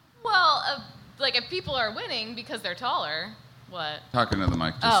that. Well, if people are winning because they're taller, what? Talking to the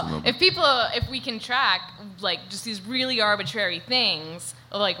mic just a little bit. If we can track, just these really arbitrary things,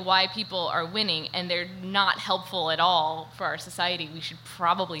 of why people are winning, and they're not helpful at all for our society, we should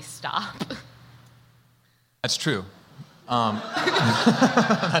probably stop. That's true.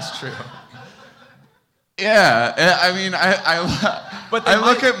 That's true. Yeah, I mean, I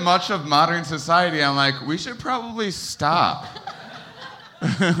look at much of modern society, I'm like, we should probably stop.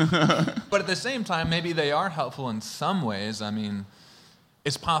 But at the same time, maybe they are helpful in some ways. I mean,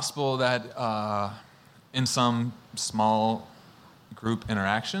 it's possible that in some small group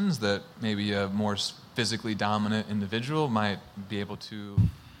interactions that maybe a more physically dominant individual might be able to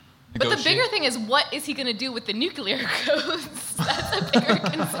negotiate. But the bigger thing is, what is he going to do with the nuclear codes? That's a bigger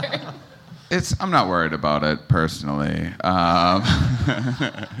concern. I'm not worried about it personally.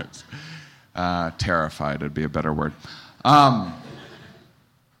 Terrified would be a better word.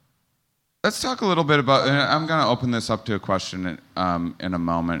 Let's talk a little bit about, and I'm going to open this up to a question in a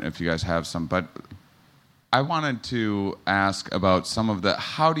moment if you guys have some, but I wanted to ask about some of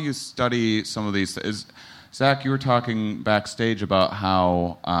how do you study some of these? Zach, you were talking backstage about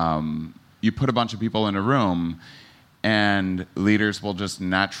how you put a bunch of people in a room and leaders will just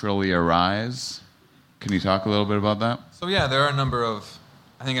naturally arise. Can you talk a little bit about that? So yeah, there are a number of,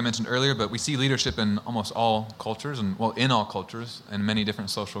 I think I mentioned earlier, but we see leadership in almost all cultures, in all cultures, and many different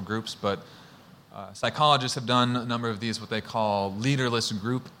social groups, but psychologists have done a number of these, what they call leaderless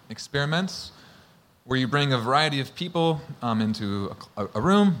group experiments, where you bring a variety of people into a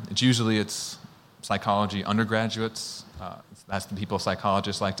room. It's psychology undergraduates. That's the people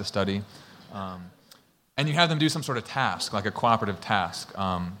psychologists like to study. And you have them do some sort of task, like a cooperative task.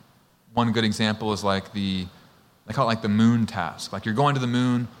 One good example is like the they call it like the moon task. Like you're going to the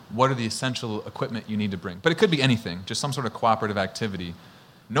moon, what are the essential equipment you need to bring? But it could be anything, just some sort of cooperative activity.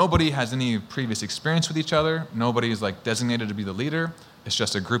 Nobody has any previous experience with each other. Nobody is like designated to be the leader. It's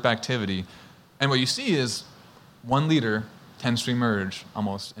just a group activity. And what you see is one leader tends to emerge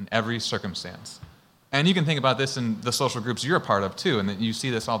almost in every circumstance. And you can think about this in the social groups you're a part of too, and that you see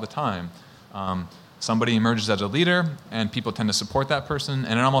this all the time. Somebody emerges as a leader, and people tend to support that person,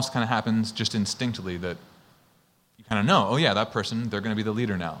 and it almost kind of happens just instinctively that you kind of know, oh yeah, that person, they're going to be the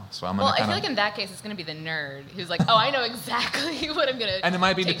leader now. So I'm going to I feel like in that case, it's going to be the nerd who's like, oh, I know exactly what I'm going to. And it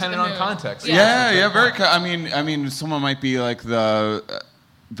might be dependent on context. I mean, someone might be like the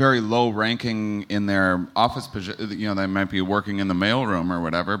very low ranking in their office position. You know, they might be working in the mailroom or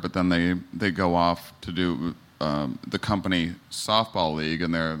whatever, but then they go off to do the company softball league,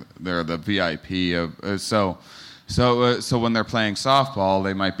 and they're the VIP of so when they're playing softball,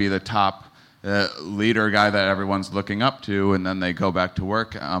 they might be the top leader guy that everyone's looking up to, and then they go back to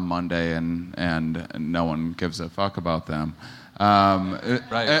work on Monday, and no one gives a fuck about them.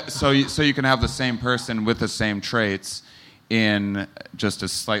 Right. So you can have the same person with the same traits in just a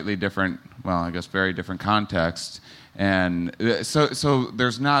slightly different, well, I guess very different context, and so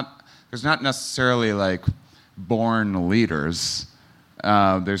there's not necessarily like born leaders.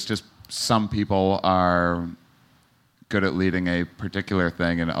 There's just some people are good at leading a particular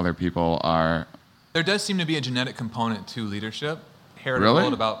thing, and other people are. There does seem to be a genetic component to leadership. Heritable Really?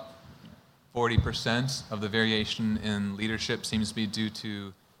 At about 40% of the variation in leadership seems to be due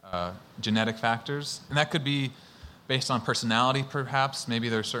to genetic factors, and that could be based on personality, perhaps. Maybe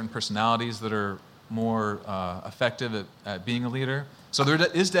there are certain personalities that are more effective at being a leader. So there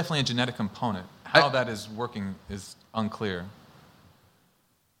is definitely a genetic component. How that is working is unclear.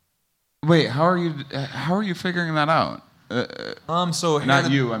 Wait, how are you figuring that out?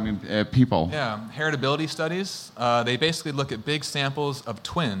 Not you, I mean people. Yeah, heritability studies. They basically look at big samples of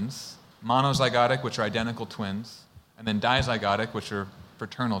twins, monozygotic, which are identical twins, and then dizygotic, which are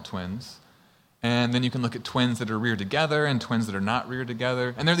fraternal twins. And then you can look at twins that are reared together and twins that are not reared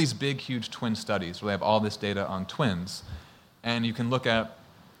together. And they're these big, huge twin studies where they have all this data on twins. And you can look at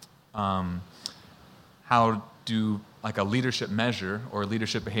how do like a leadership measure or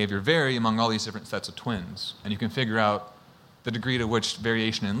leadership behavior vary among all these different sets of twins. And you can figure out the degree to which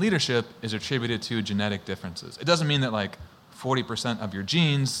variation in leadership is attributed to genetic differences. It doesn't mean that like 40% of your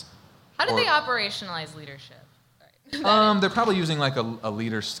genes... How do they operationalize leadership? They're probably using like a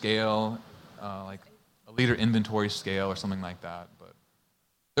leader scale, like a leader inventory scale or something like that. But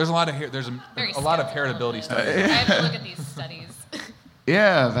there's a lot of lot of heritability studies. I have to look at these studies.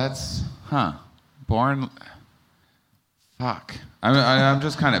 Yeah, that's born. Fuck. I'm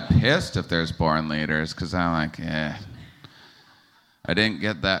just kind of pissed if there's born leaders, because I'm like, I didn't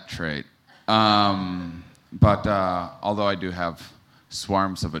get that trait. But although I do have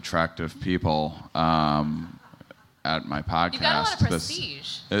swarms of attractive people at my podcast. You got a lot of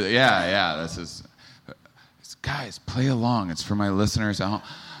prestige. This is... Guys, play along. It's for my listeners.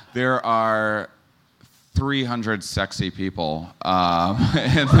 There are 300 sexy people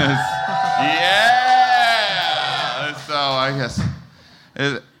in this. Yeah! So I guess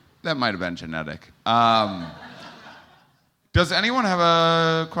that might have been genetic. Does anyone have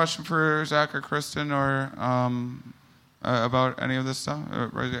a question for Zach or Kristen or about any of this stuff?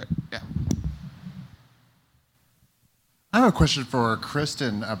 Yeah. I have a question for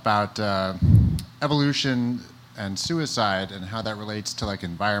Kristen about evolution and suicide and how that relates to like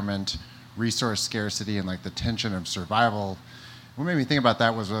environment, resource scarcity, and like the tension of survival. What made me think about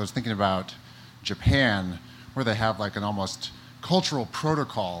that was I was thinking about Japan, where they have like an almost cultural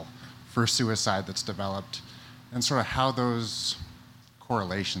protocol for suicide that's developed, and sort of how those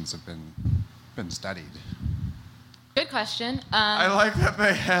correlations have been studied. Good question. I like that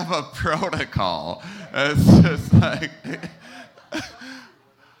they have a protocol. It's just like,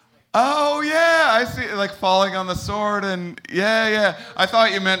 oh yeah, I see, like falling on the sword, and yeah. I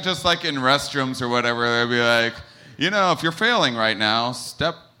thought you meant just like in restrooms or whatever. They'd be like, if you're failing right now,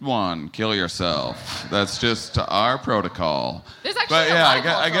 step 1, kill yourself. That's just our protocol. There's actually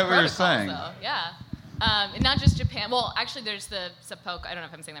I get what you're saying. Though. Yeah. And not just Japan. Well, actually, there's the seppuku. I don't know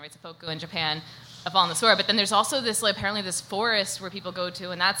if I'm saying that right. Seppuku in Japan, a fall on the sword. But then there's also this apparently this forest where people go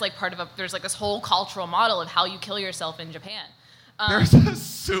to, and that's like part of there's like this whole cultural model of how you kill yourself in Japan. There's a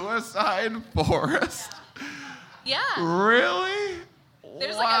suicide forest. Yeah. Really?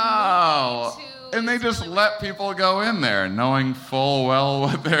 There's wow. Like a movie too. And they just let people go in there, knowing full well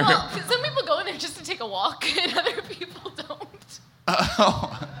what they're. Well, because some people go in there just to take a walk, and other people don't.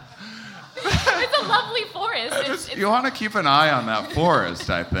 Oh. It's a lovely forest. You want to keep an eye on that forest,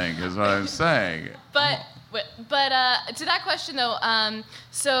 I think, is what I'm saying. But But to that question, though,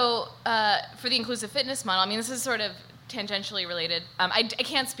 for the inclusive fitness model, I mean, this is sort of tangentially related. I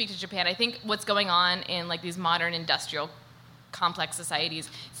can't speak to Japan. I think what's going on in like these modern industrial complex societies,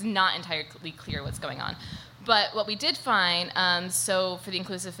 it's not entirely clear what's going on. But what we did find, so for the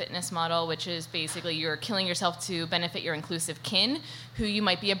inclusive fitness model, which is basically you're killing yourself to benefit your inclusive kin, who you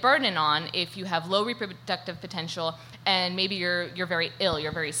might be a burden on if you have low reproductive potential and maybe you're very ill,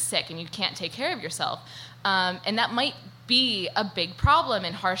 you're very sick, and you can't take care of yourself. And that might be a big problem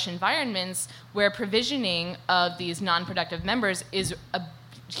in harsh environments where provisioning of these non-productive members is a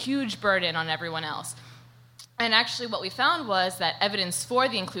huge burden on everyone else. And actually what we found was that evidence for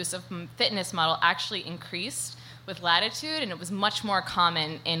the inclusive fitness model actually increased with latitude, and it was much more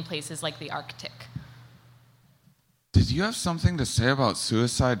common in places like the Arctic. Did you have something to say about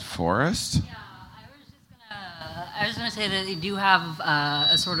Suicide Forest? Yeah, I was going to say that they do have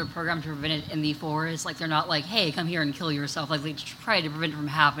a sort of program to prevent it in the forest. Like, they're not like, hey, come here and kill yourself. Like, they try to prevent it from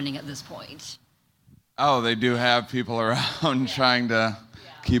happening at this point. Oh, they do have people around trying to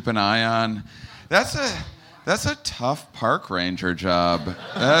keep an eye on. That's a tough park ranger job.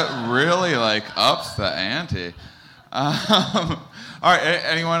 That really like ups the ante. All right,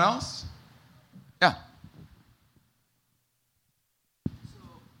 anyone else? Yeah.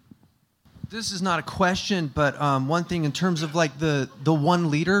 This is not a question, but one thing in terms of like the one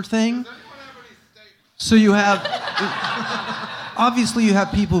leader thing. So you have, obviously you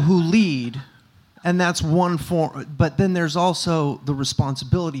have people who lead, and that's one form, but then there's also the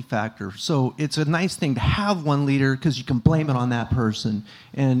responsibility factor. So it's a nice thing to have one leader because you can blame it on that person.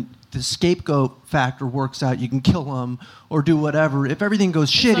 And the scapegoat factor works out. You can kill them or do whatever. If everything goes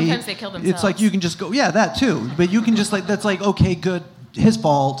shitty, sometimes they kill themselves. It's like you can just go, yeah, that too. But you can just like, that's like, okay, good, his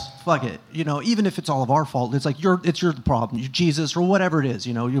fault, fuck it. You know, even if it's all of our fault, it's like, it's your problem. You're Jesus or whatever it is,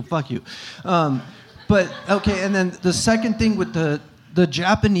 you know, fuck you. But, okay, and then the second thing with the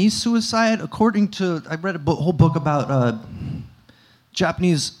Japanese suicide, according to, I read a whole book about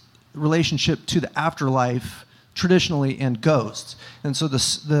Japanese relationship to the afterlife traditionally and ghosts. And so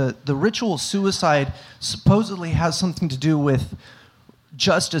the ritual suicide supposedly has something to do with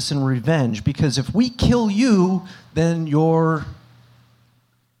justice and revenge, because if we kill you, then your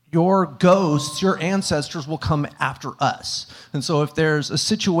ghosts, your ancestors will come after us. And so if there's a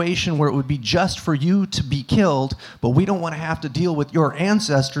situation where it would be just for you to be killed, but we don't want to have to deal with your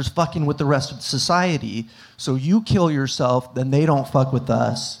ancestors fucking with the rest of society, so you kill yourself, then they don't fuck with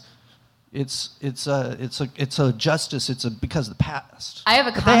us. It's a justice. Because of the past. I have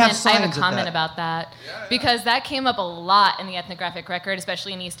a comment about that, because that came up a lot in the ethnographic record,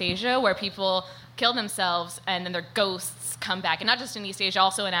 especially in East Asia, where people kill themselves and then their ghosts come back, and not just in East Asia,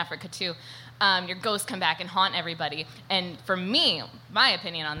 also in Africa too. Your ghosts come back and haunt everybody. And for me, my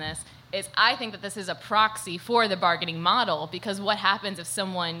opinion on this is I think that this is a proxy for the bargaining model, because what happens if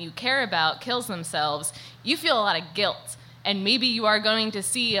someone you care about kills themselves? You feel a lot of guilt. And maybe you are going to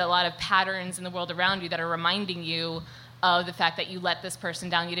see a lot of patterns in the world around you that are reminding you of the fact that you let this person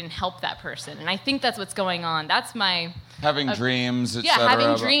down, you didn't help that person. And I think that's what's going on. That's my... Having dreams, etc. Yeah,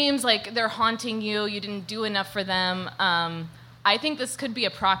 having dreams, like they're haunting you, you didn't do enough for them. I think this could be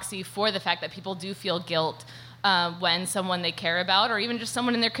a proxy for the fact that people do feel guilt when someone they care about, or even just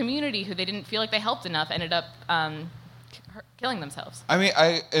someone in their community who they didn't feel like they helped enough, ended up killing themselves. I mean,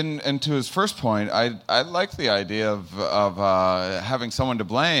 and to his first point, I like the idea of having someone to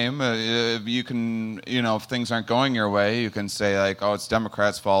blame. You can, if things aren't going your way, you can say like, oh, it's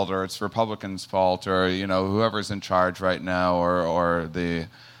Democrats' fault, or it's Republicans' fault, or whoever's in charge right now, or the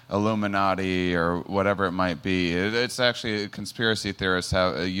Illuminati, or whatever it might be. It's actually, conspiracy theorists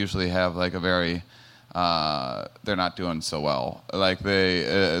usually have like a very they're not doing so well. Like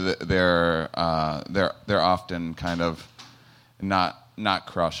they're often kind of not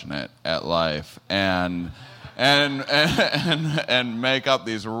crushing it at life, and make up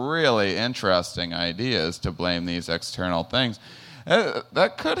these really interesting ideas to blame these external things.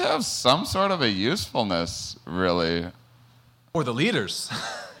 That could have some sort of a usefulness, really. For the leaders.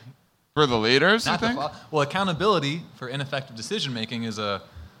 For the leaders, Not you think? Well, accountability for ineffective decision-making is a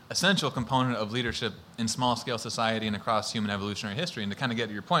essential component of leadership in small-scale society and across human evolutionary history. And to kind of get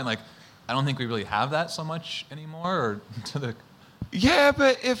to your point, like, I don't think we really have that so much anymore, or to the... Yeah,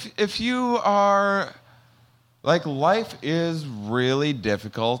 but if you are... Like, life is really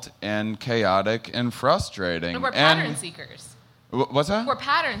difficult and chaotic and frustrating. And we're pattern seekers. What's that? We're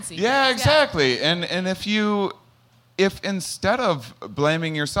pattern seekers. Yeah, exactly. Yeah. And if instead of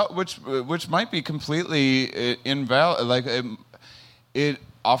blaming yourself, which might be completely invalid, like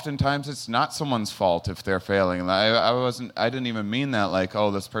oftentimes it's not someone's fault if they're failing. I didn't even mean that like,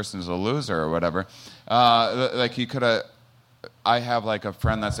 oh, this person's a loser or whatever. Like he could have. I have like a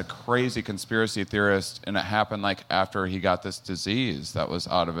friend that's a crazy conspiracy theorist, and it happened like after he got this disease that was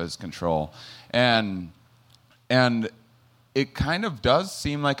out of his control, and it kind of does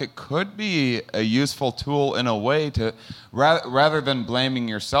seem like it could be a useful tool in a way to rather than blaming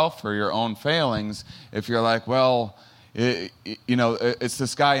yourself for your own failings. If you're like, well, it's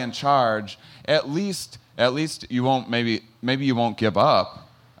this guy in charge. At least you won't maybe you won't give up.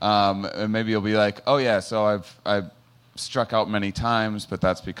 And maybe you'll be like, oh yeah, so I've struck out many times, but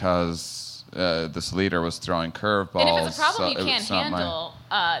that's because this leader was throwing curveballs. And if it's a problem so you can't handle,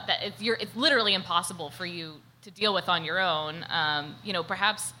 it's literally impossible for you to deal with on your own.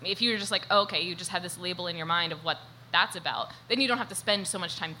 Perhaps if you're just like, oh, okay, you just have this label in your mind of what that's about, then you don't have to spend so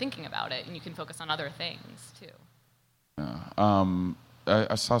much time thinking about it, and you can focus on other things too. Yeah.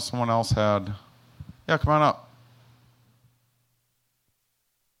 I saw someone else had. Yeah, come on up.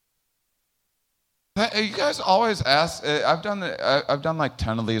 Hey, you guys always ask. I've done like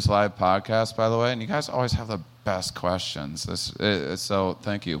 10 of these live podcasts, by the way, and you guys always have the best questions. So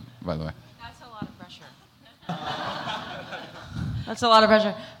thank you, by the way. That's a lot of pressure. That's a lot of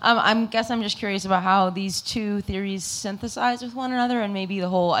pressure. I'm just curious about how these two theories synthesize with one another, and maybe the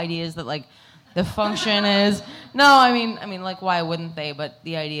whole idea is that like the function is I mean like why wouldn't they? But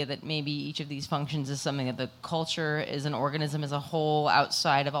the idea that maybe each of these functions is something that the culture is an organism as a whole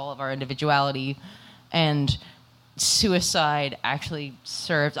outside of all of our individuality, and suicide actually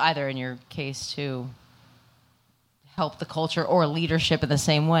serves either in your case to help the culture or leadership in the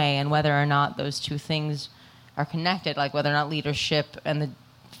same way, and whether or not those two things are connected, like whether or not leadership and the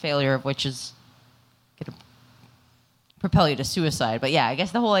failure of which is going to propel you to suicide. But yeah, I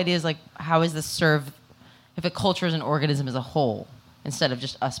guess the whole idea is like, how is this serve if a culture is an organism as a whole instead of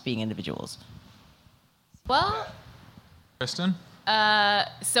just us being individuals? Well, Kristen?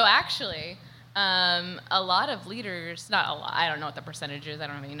 So actually, a lot of leaders, not a lot, I don't know what the percentage is, I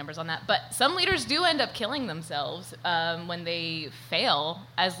don't have any numbers on that, but some leaders do end up killing themselves when they fail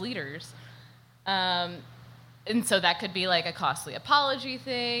as leaders. And so that could be like a costly apology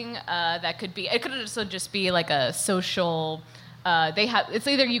thing. It could also just be like a social, it's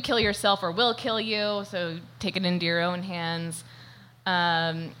either you kill yourself or we'll kill you, so take it into your own hands.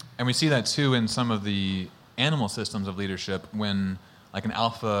 And we see that too in some of the animal systems of leadership when like an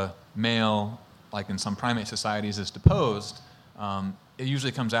alpha male, like in some primate societies, is deposed. It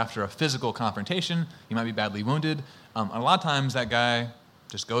usually comes after a physical confrontation. He might be badly wounded. A lot of times that guy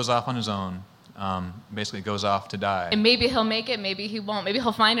just goes off on his own. Basically goes off to die. And maybe he'll make it, maybe he won't. Maybe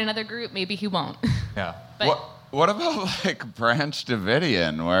he'll find another group, maybe he won't. Yeah. But What about like Branch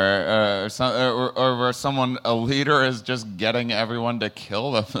Davidian, where a leader is just getting everyone to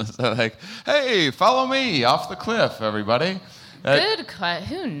kill them? So like, hey, follow me off the cliff, everybody.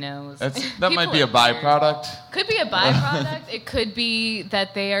 Who knows? That might be a byproduct. Could be a byproduct. It could be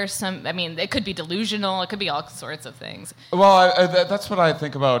that they are it could be delusional. It could be all sorts of things. Well, that's what I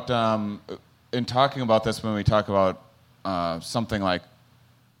think about in talking about this when we talk about something like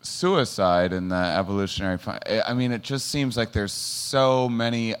suicide and the evolutionary. I mean, it just seems like there's so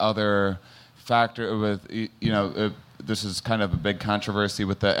many other factors with, this is kind of a big controversy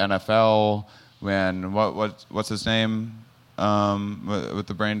with the NFL when, what's his name? With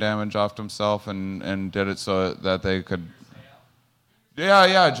the brain damage off himself and did it so that they could...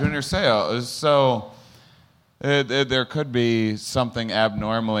 Yeah, Junior Seau. So... there could be something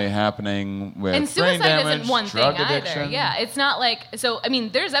abnormally happening with and suicide brain damage, isn't one drug thing addiction. Either. Yeah, it's not like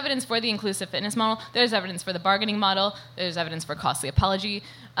there's evidence for the inclusive fitness model. There's evidence for the bargaining model. There's evidence for costly apology,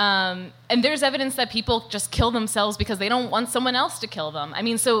 and there's evidence that people just kill themselves because they don't want someone else to kill them. I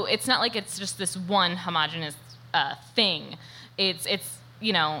mean, so it's not like it's just this one homogeneous thing. It's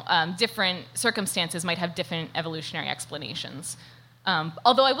different circumstances might have different evolutionary explanations.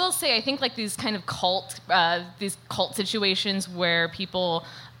 Although I will say, I think like these kind of cult situations where people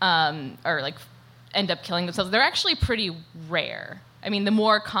are like end up killing themselves, they're actually pretty rare. I mean, the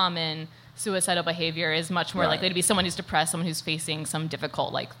more common suicidal behavior is much more likely to be someone who's depressed, someone who's facing some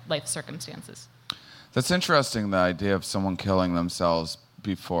difficult life circumstances. That's interesting, the idea of someone killing themselves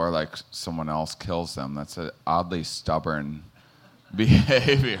before like someone else kills them. That's an oddly stubborn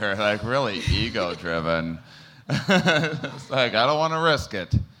behavior, like really ego-driven. It's like, I don't want to risk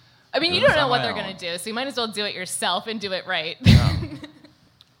it. I mean, you don't know what they're going to do, so you might as well do it yourself and do it right.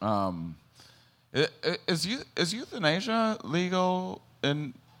 Yeah. Is euthanasia legal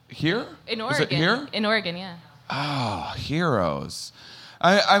here? In Oregon. Is it here? In Oregon, yeah. Oh, heroes.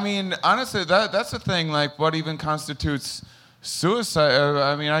 I mean, honestly, that's the thing. Like, what even constitutes Suicide.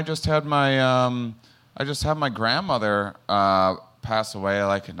 I mean, I just had my grandmother pass away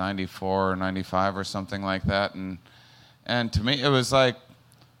like at 94 or 95 or something like that, and to me it was like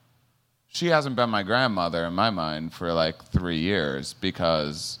she hasn't been my grandmother in my mind for like 3 years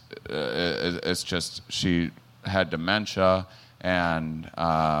because it's just she had dementia and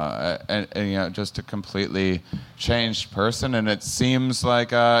you know, just a completely changed person. And it seems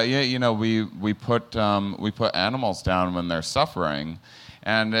like we put animals down when they're suffering,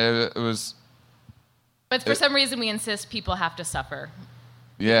 and it was. But for some reason, we insist people have to suffer.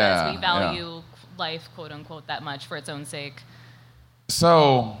 Yeah, because we value life, quote unquote, that much for its own sake.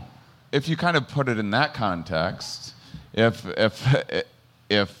 So, if you kind of put it in that context, if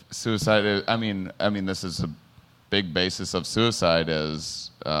suicide is, I mean, this is a big basis of suicide is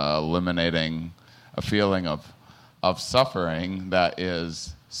eliminating a feeling of suffering that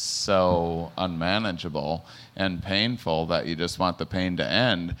is so unmanageable and painful that you just want the pain to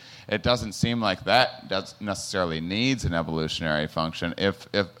end. It doesn't seem like that necessarily needs an evolutionary function. If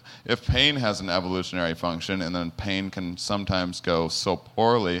pain has an evolutionary function, and then pain can sometimes go so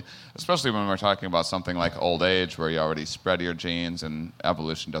poorly, especially when we're talking about something like old age, where you already spread your genes and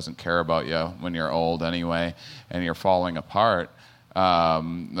evolution doesn't care about you when you're old anyway, and you're falling apart,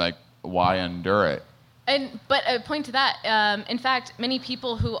 like, why endure it? But a point to that, in fact, many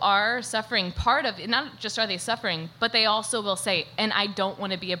people who are suffering, part of it, not just are they suffering, but they also will say, and I don't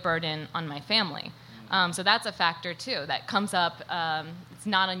want to be a burden on my family. So that's a factor, too, that comes up. It's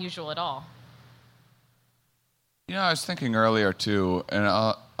not unusual at all. You know, I was thinking earlier, too, and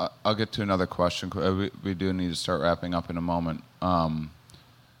I'll get to another question. We do need to start wrapping up in a moment.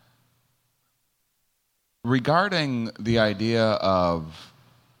 Regarding the idea of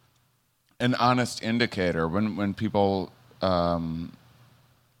an honest indicator, when people have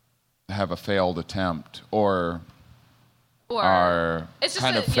a failed attempt or are it's just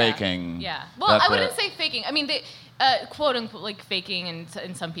kind of faking. Yeah. Well, I wouldn't say faking. I mean, they quote unquote like faking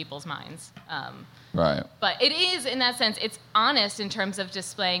in some people's minds. Right. But it is, in that sense, it's honest in terms of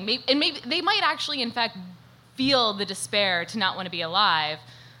displaying. Maybe they might actually, in fact, feel the despair to not want to be alive.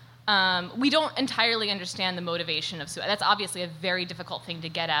 We don't entirely understand the motivation of suicide. That's obviously a very difficult thing to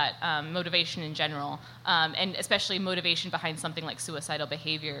get at, motivation in general. And especially motivation behind something like suicidal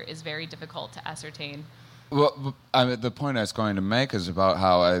behavior is very difficult to ascertain. Well, the point I was going to make is about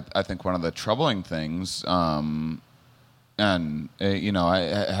how I think one of the troubling things, having been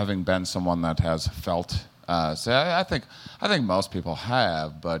someone that has felt, I think most people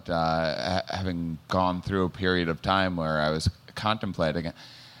have, but having gone through a period of time where I was contemplating it,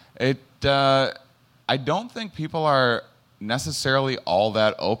 I don't think people are necessarily all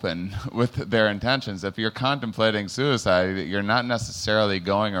that open with their intentions. If you're contemplating suicide, you're not necessarily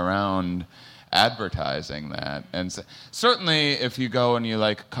going around advertising that. And certainly if you go and you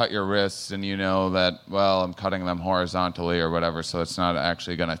like cut your wrists and you know that, well, I'm cutting them horizontally or whatever, so it's not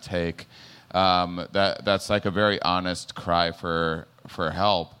actually going to take, that's like a very honest cry for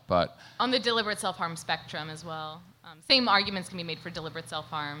help. But on the deliberate self-harm spectrum as well. Same arguments can be made for deliberate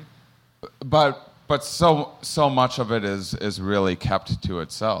self-harm. But so much of it is really kept to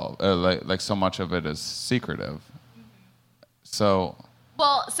itself. Like so much of it is secretive. So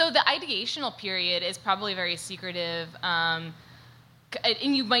the ideational period is probably very secretive. And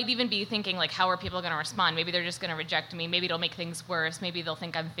you might even be thinking, like, how are people going to respond? Maybe they're just going to reject me. Maybe it'll make things worse. Maybe they'll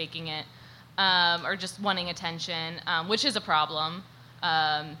think I'm faking it, or just wanting attention, which is a problem.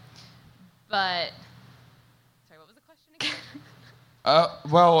 But sorry, what was the question again?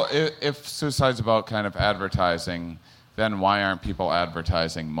 Well, if suicide's about kind of advertising, then why aren't people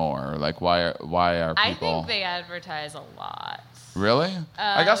advertising more? Like, why are people? I think they advertise a lot. Really?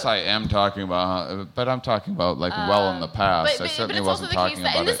 I guess I am talking about, but I'm talking about like well in the past. But I certainly it's wasn't also the talking case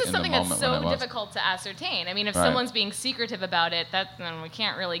that, about and this it is in the something that's moment when so it was. difficult to ascertain. I mean, if Right. someone's being secretive about it, then we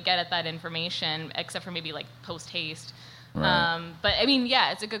can't really get at that information except for maybe like post haste. Right. But I mean,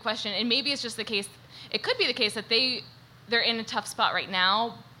 yeah, it's a good question, and maybe it's just the case. It could be the case that they're in a tough spot right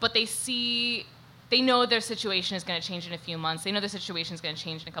now, but they know their situation is going to change in a few months. They know their situation is going to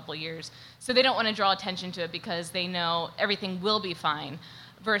change in a couple of years. So they don't want to draw attention to it because they know everything will be fine,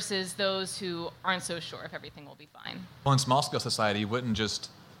 versus those who aren't so sure if everything will be fine. Well, in small-scale society, wouldn't just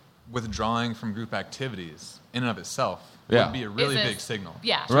withdrawing from group activities in and of itself would be a really big signal.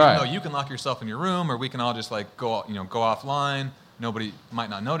 Yeah. So Right. even though you can lock yourself in your room, or we can all just like go offline, nobody might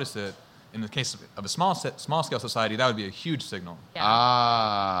not notice it. In the case of a small-scale society, that would be a huge signal. Yeah.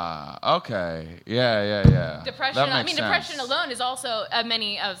 Ah, okay. Yeah. Depression. That I makes mean, sense. depression alone is also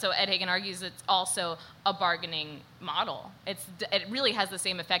so Ed Hagen argues it's also a bargaining model. It really has the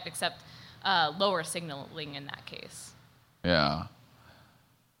same effect, except lower signaling in that case. Yeah.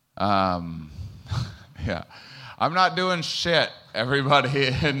 Yeah. I'm not doing shit, everybody,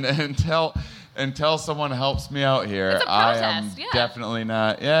 until someone helps me out here. It's a I protest, am yeah. definitely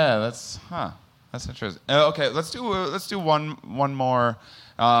not. Yeah, that's interesting. Okay, let's do one more,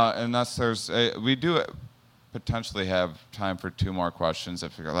 unless we do potentially have time for 2 more questions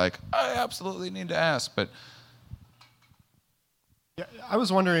if you're like, I absolutely need to ask, but. Yeah, I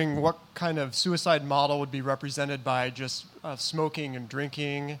was wondering what kind of suicide model would be represented by just smoking and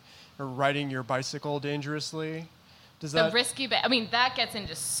drinking or riding your bicycle dangerously. Does that... that gets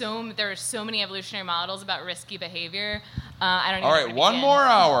into there are so many evolutionary models about risky behavior. I don't even All know right, where to one begin. more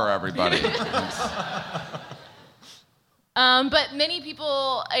hour, everybody. But many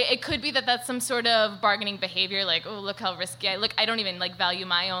people, it could be that that's some sort of bargaining behavior, like, oh, look how risky I don't even value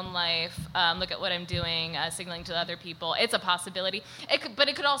my own life. Look at what I'm doing, signaling to other people. It's a possibility. But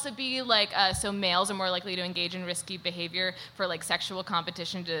it could also be so males are more likely to engage in risky behavior for sexual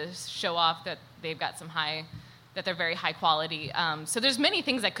competition to show off that they've got that they're very high quality. So there's many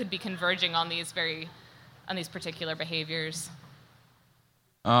things that could be converging on these particular behaviors.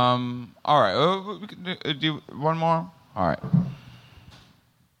 All right, we can do one more. All right.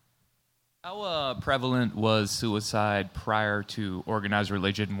 How prevalent was suicide prior to organized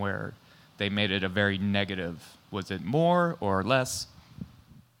religion, where they made it a very negative? Was it more or less?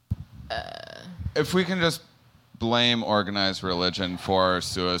 If we can just blame organized religion for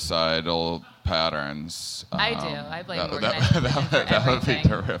suicidal patterns. I do. I blame organized religion for that would be everything.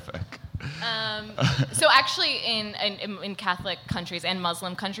 terrific. So actually, in Catholic countries and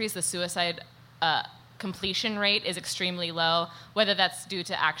Muslim countries, the suicide completion rate is extremely low, whether that's due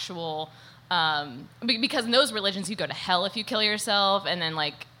to actual because in those religions you go to hell if you kill yourself, and then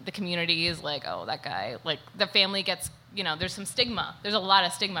the community is oh, that guy, the family gets, there's some stigma, there's a lot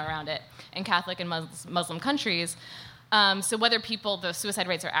of stigma around it in Catholic and Muslim countries. So whether the suicide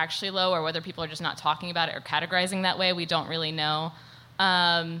rates are actually low or whether people are just not talking about it or categorizing that way, we don't really know.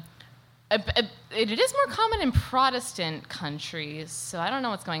 It is more common in Protestant countries, so I don't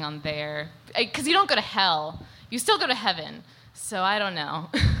know what's going on there. Because you don't go to hell. You still go to heaven. So I don't know.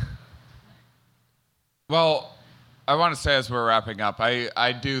 Well, I want to say as we're wrapping up,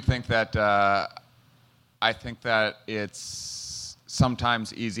 I do think that it's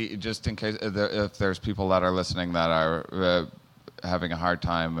sometimes easy, just in case if there's people that are listening that are having a hard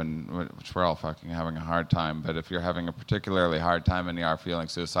time, which we're all fucking having a hard time, but if you're having a particularly hard time and you are feeling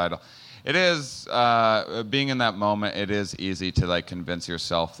suicidal, it is, being in that moment, it is easy to convince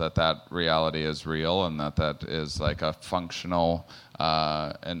yourself that reality is real and that is a functional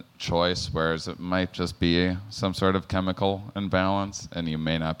choice, whereas it might just be some sort of chemical imbalance and you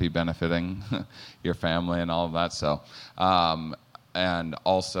may not be benefiting your family and all of that. So, and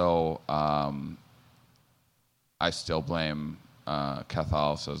also, I still blame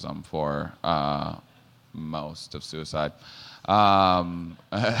Catholicism for most of suicide.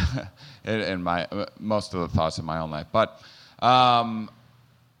 In my most of the thoughts in my own life, but other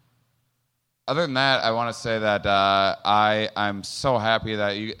than that, I want to say that I'm so happy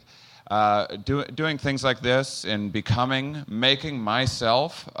that you doing things like this and making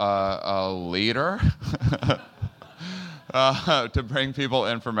myself a leader to bring people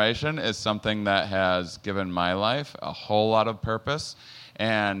information is something that has given my life a whole lot of purpose.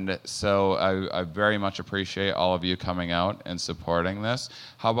 And so I very much appreciate all of you coming out and supporting this.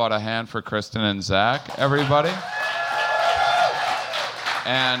 How about a hand for Kristen and Zach, everybody?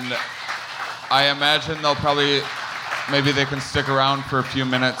 And I imagine maybe they can stick around for a few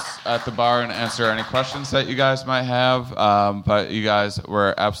minutes at the bar and answer any questions that you guys might have. But you guys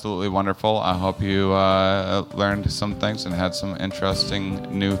were absolutely wonderful. I hope you learned some things and had some interesting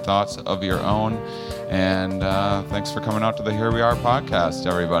new thoughts of your own. And thanks for coming out to the Here We Are podcast,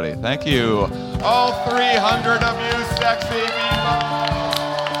 everybody. Thank you. All 300 of you sexy people.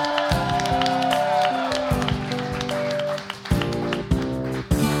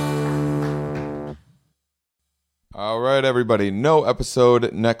 All right, everybody. No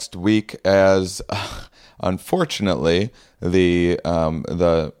episode next week as, unfortunately, the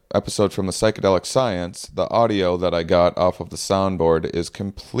episode from the Psychedelic Science, the audio that I got off of the soundboard is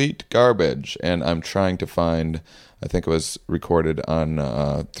complete garbage, and I'm trying to find, I think it was recorded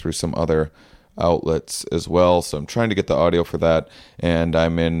on through some other outlets as well, so I'm trying to get the audio for that, and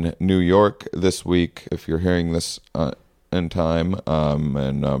I'm in New York this week, if you're hearing this in time,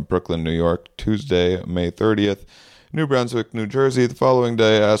 in Brooklyn, New York, Tuesday, May 30th, New Brunswick, New Jersey, the following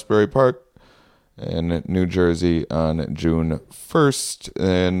day, Asbury Park, in New Jersey on June 1st,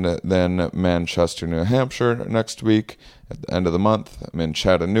 and then Manchester, New Hampshire next week at the end of the month. I'm in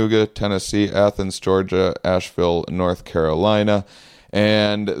Chattanooga, Tennessee, Athens, Georgia, Asheville, North Carolina.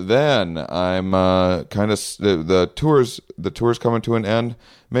 And then I'm the tour's coming to an end,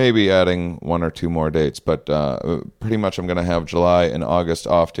 maybe adding 1 or 2 more dates, but pretty much I'm going to have July and August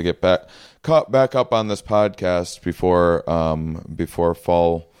off to get caught back up on this podcast before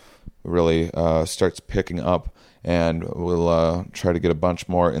fall really starts picking up, and we'll try to get a bunch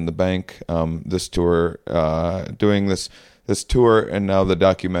more in the bank. This tour, doing this tour and now the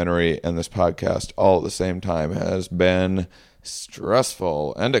documentary and this podcast all at the same time has been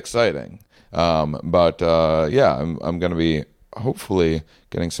stressful and exciting. But I'm going to be hopefully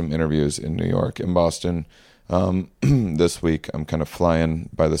getting some interviews in New York and Boston this week. I'm kind of flying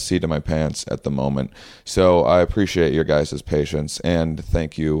by the seat of my pants at the moment. So I appreciate your guys' patience, and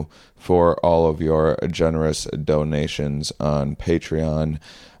thank you for all of your generous donations on Patreon.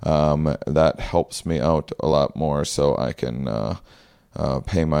 That helps me out a lot more, so I can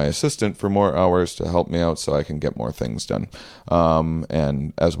pay my assistant for more hours to help me out so I can get more things done,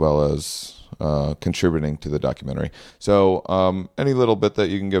 and as well as contributing to the documentary. So any little bit that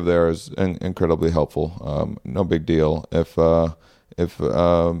you can give there is incredibly helpful. No big deal. If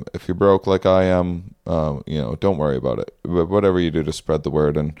you're broke like I am, don't worry about it. But whatever you do to spread the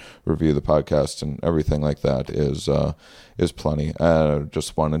word and review the podcast and everything like that is plenty.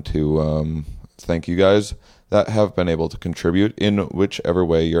 Just wanted to thank you guys that have been able to contribute in whichever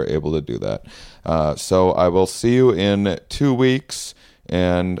way you're able to do that. So I will see you in 2 weeks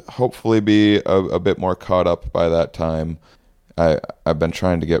and hopefully be a bit more caught up by that time. I've been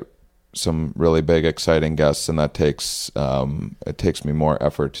trying to get some really big, exciting guests, and that takes me more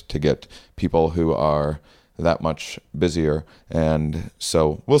effort to get people who are that much busier. And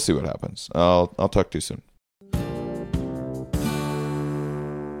so we'll see what happens. I'll talk to you soon.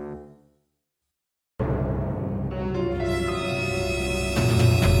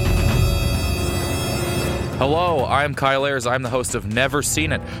 Hello, I'm Kyle Ayers. I'm the host of Never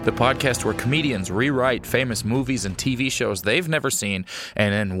Seen It, the podcast where comedians rewrite famous movies and TV shows they've never seen,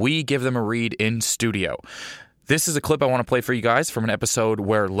 and then we give them a read in studio. This is a clip I want to play for you guys from an episode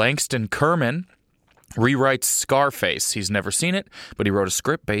where Langston Kerman rewrites Scarface. He's never seen it, but he wrote a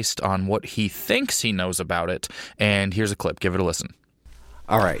script based on what he thinks he knows about it, and here's a clip. Give it a listen.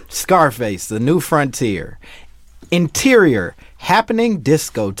 All right, Scarface, The New Frontier. Interior, happening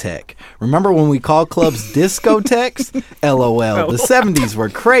discotheque. Remember when we called clubs discotheques? LOL. The 70s were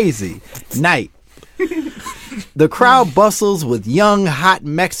crazy. Night. The crowd bustles with young, hot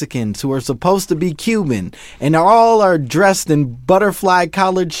Mexicans who are supposed to be Cuban, and all are dressed in butterfly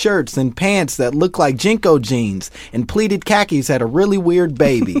collared shirts and pants that look like Jinko jeans, and pleated khakis had a really weird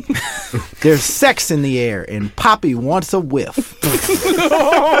baby. There's sex in the air, and Poppy wants a whiff.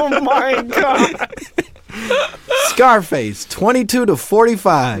 Oh my God. Scarface, 22 to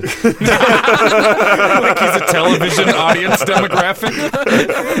 45. Like he's a television audience demographic.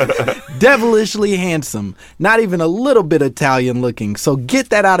 Devilishly handsome, not even a little bit Italian looking, so get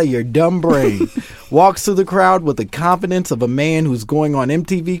that out of your dumb brain. Walks through the crowd with the confidence of a man who's going on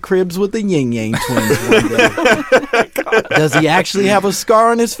MTV Cribs with the Yin Yang Twins one day. Does he actually have a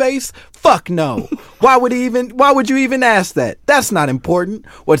scar on his face? Fuck no. Why would you even ask that? That's not important.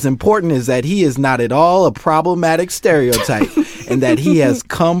 What's important is that he is not at all a problematic stereotype and that he has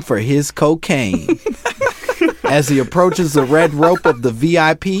come for his cocaine. As he approaches the red rope of the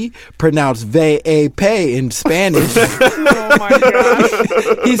VIP, pronounced VIP in Spanish, Oh my gosh.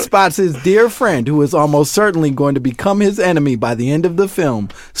 he spots his dear friend who is almost certainly going to become his enemy by the end of the film,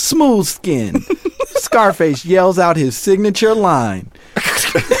 Smooth Skin. Scarface yells out his signature line.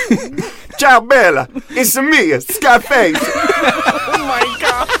 Ciao, Bella. It's me, Scarface. Oh my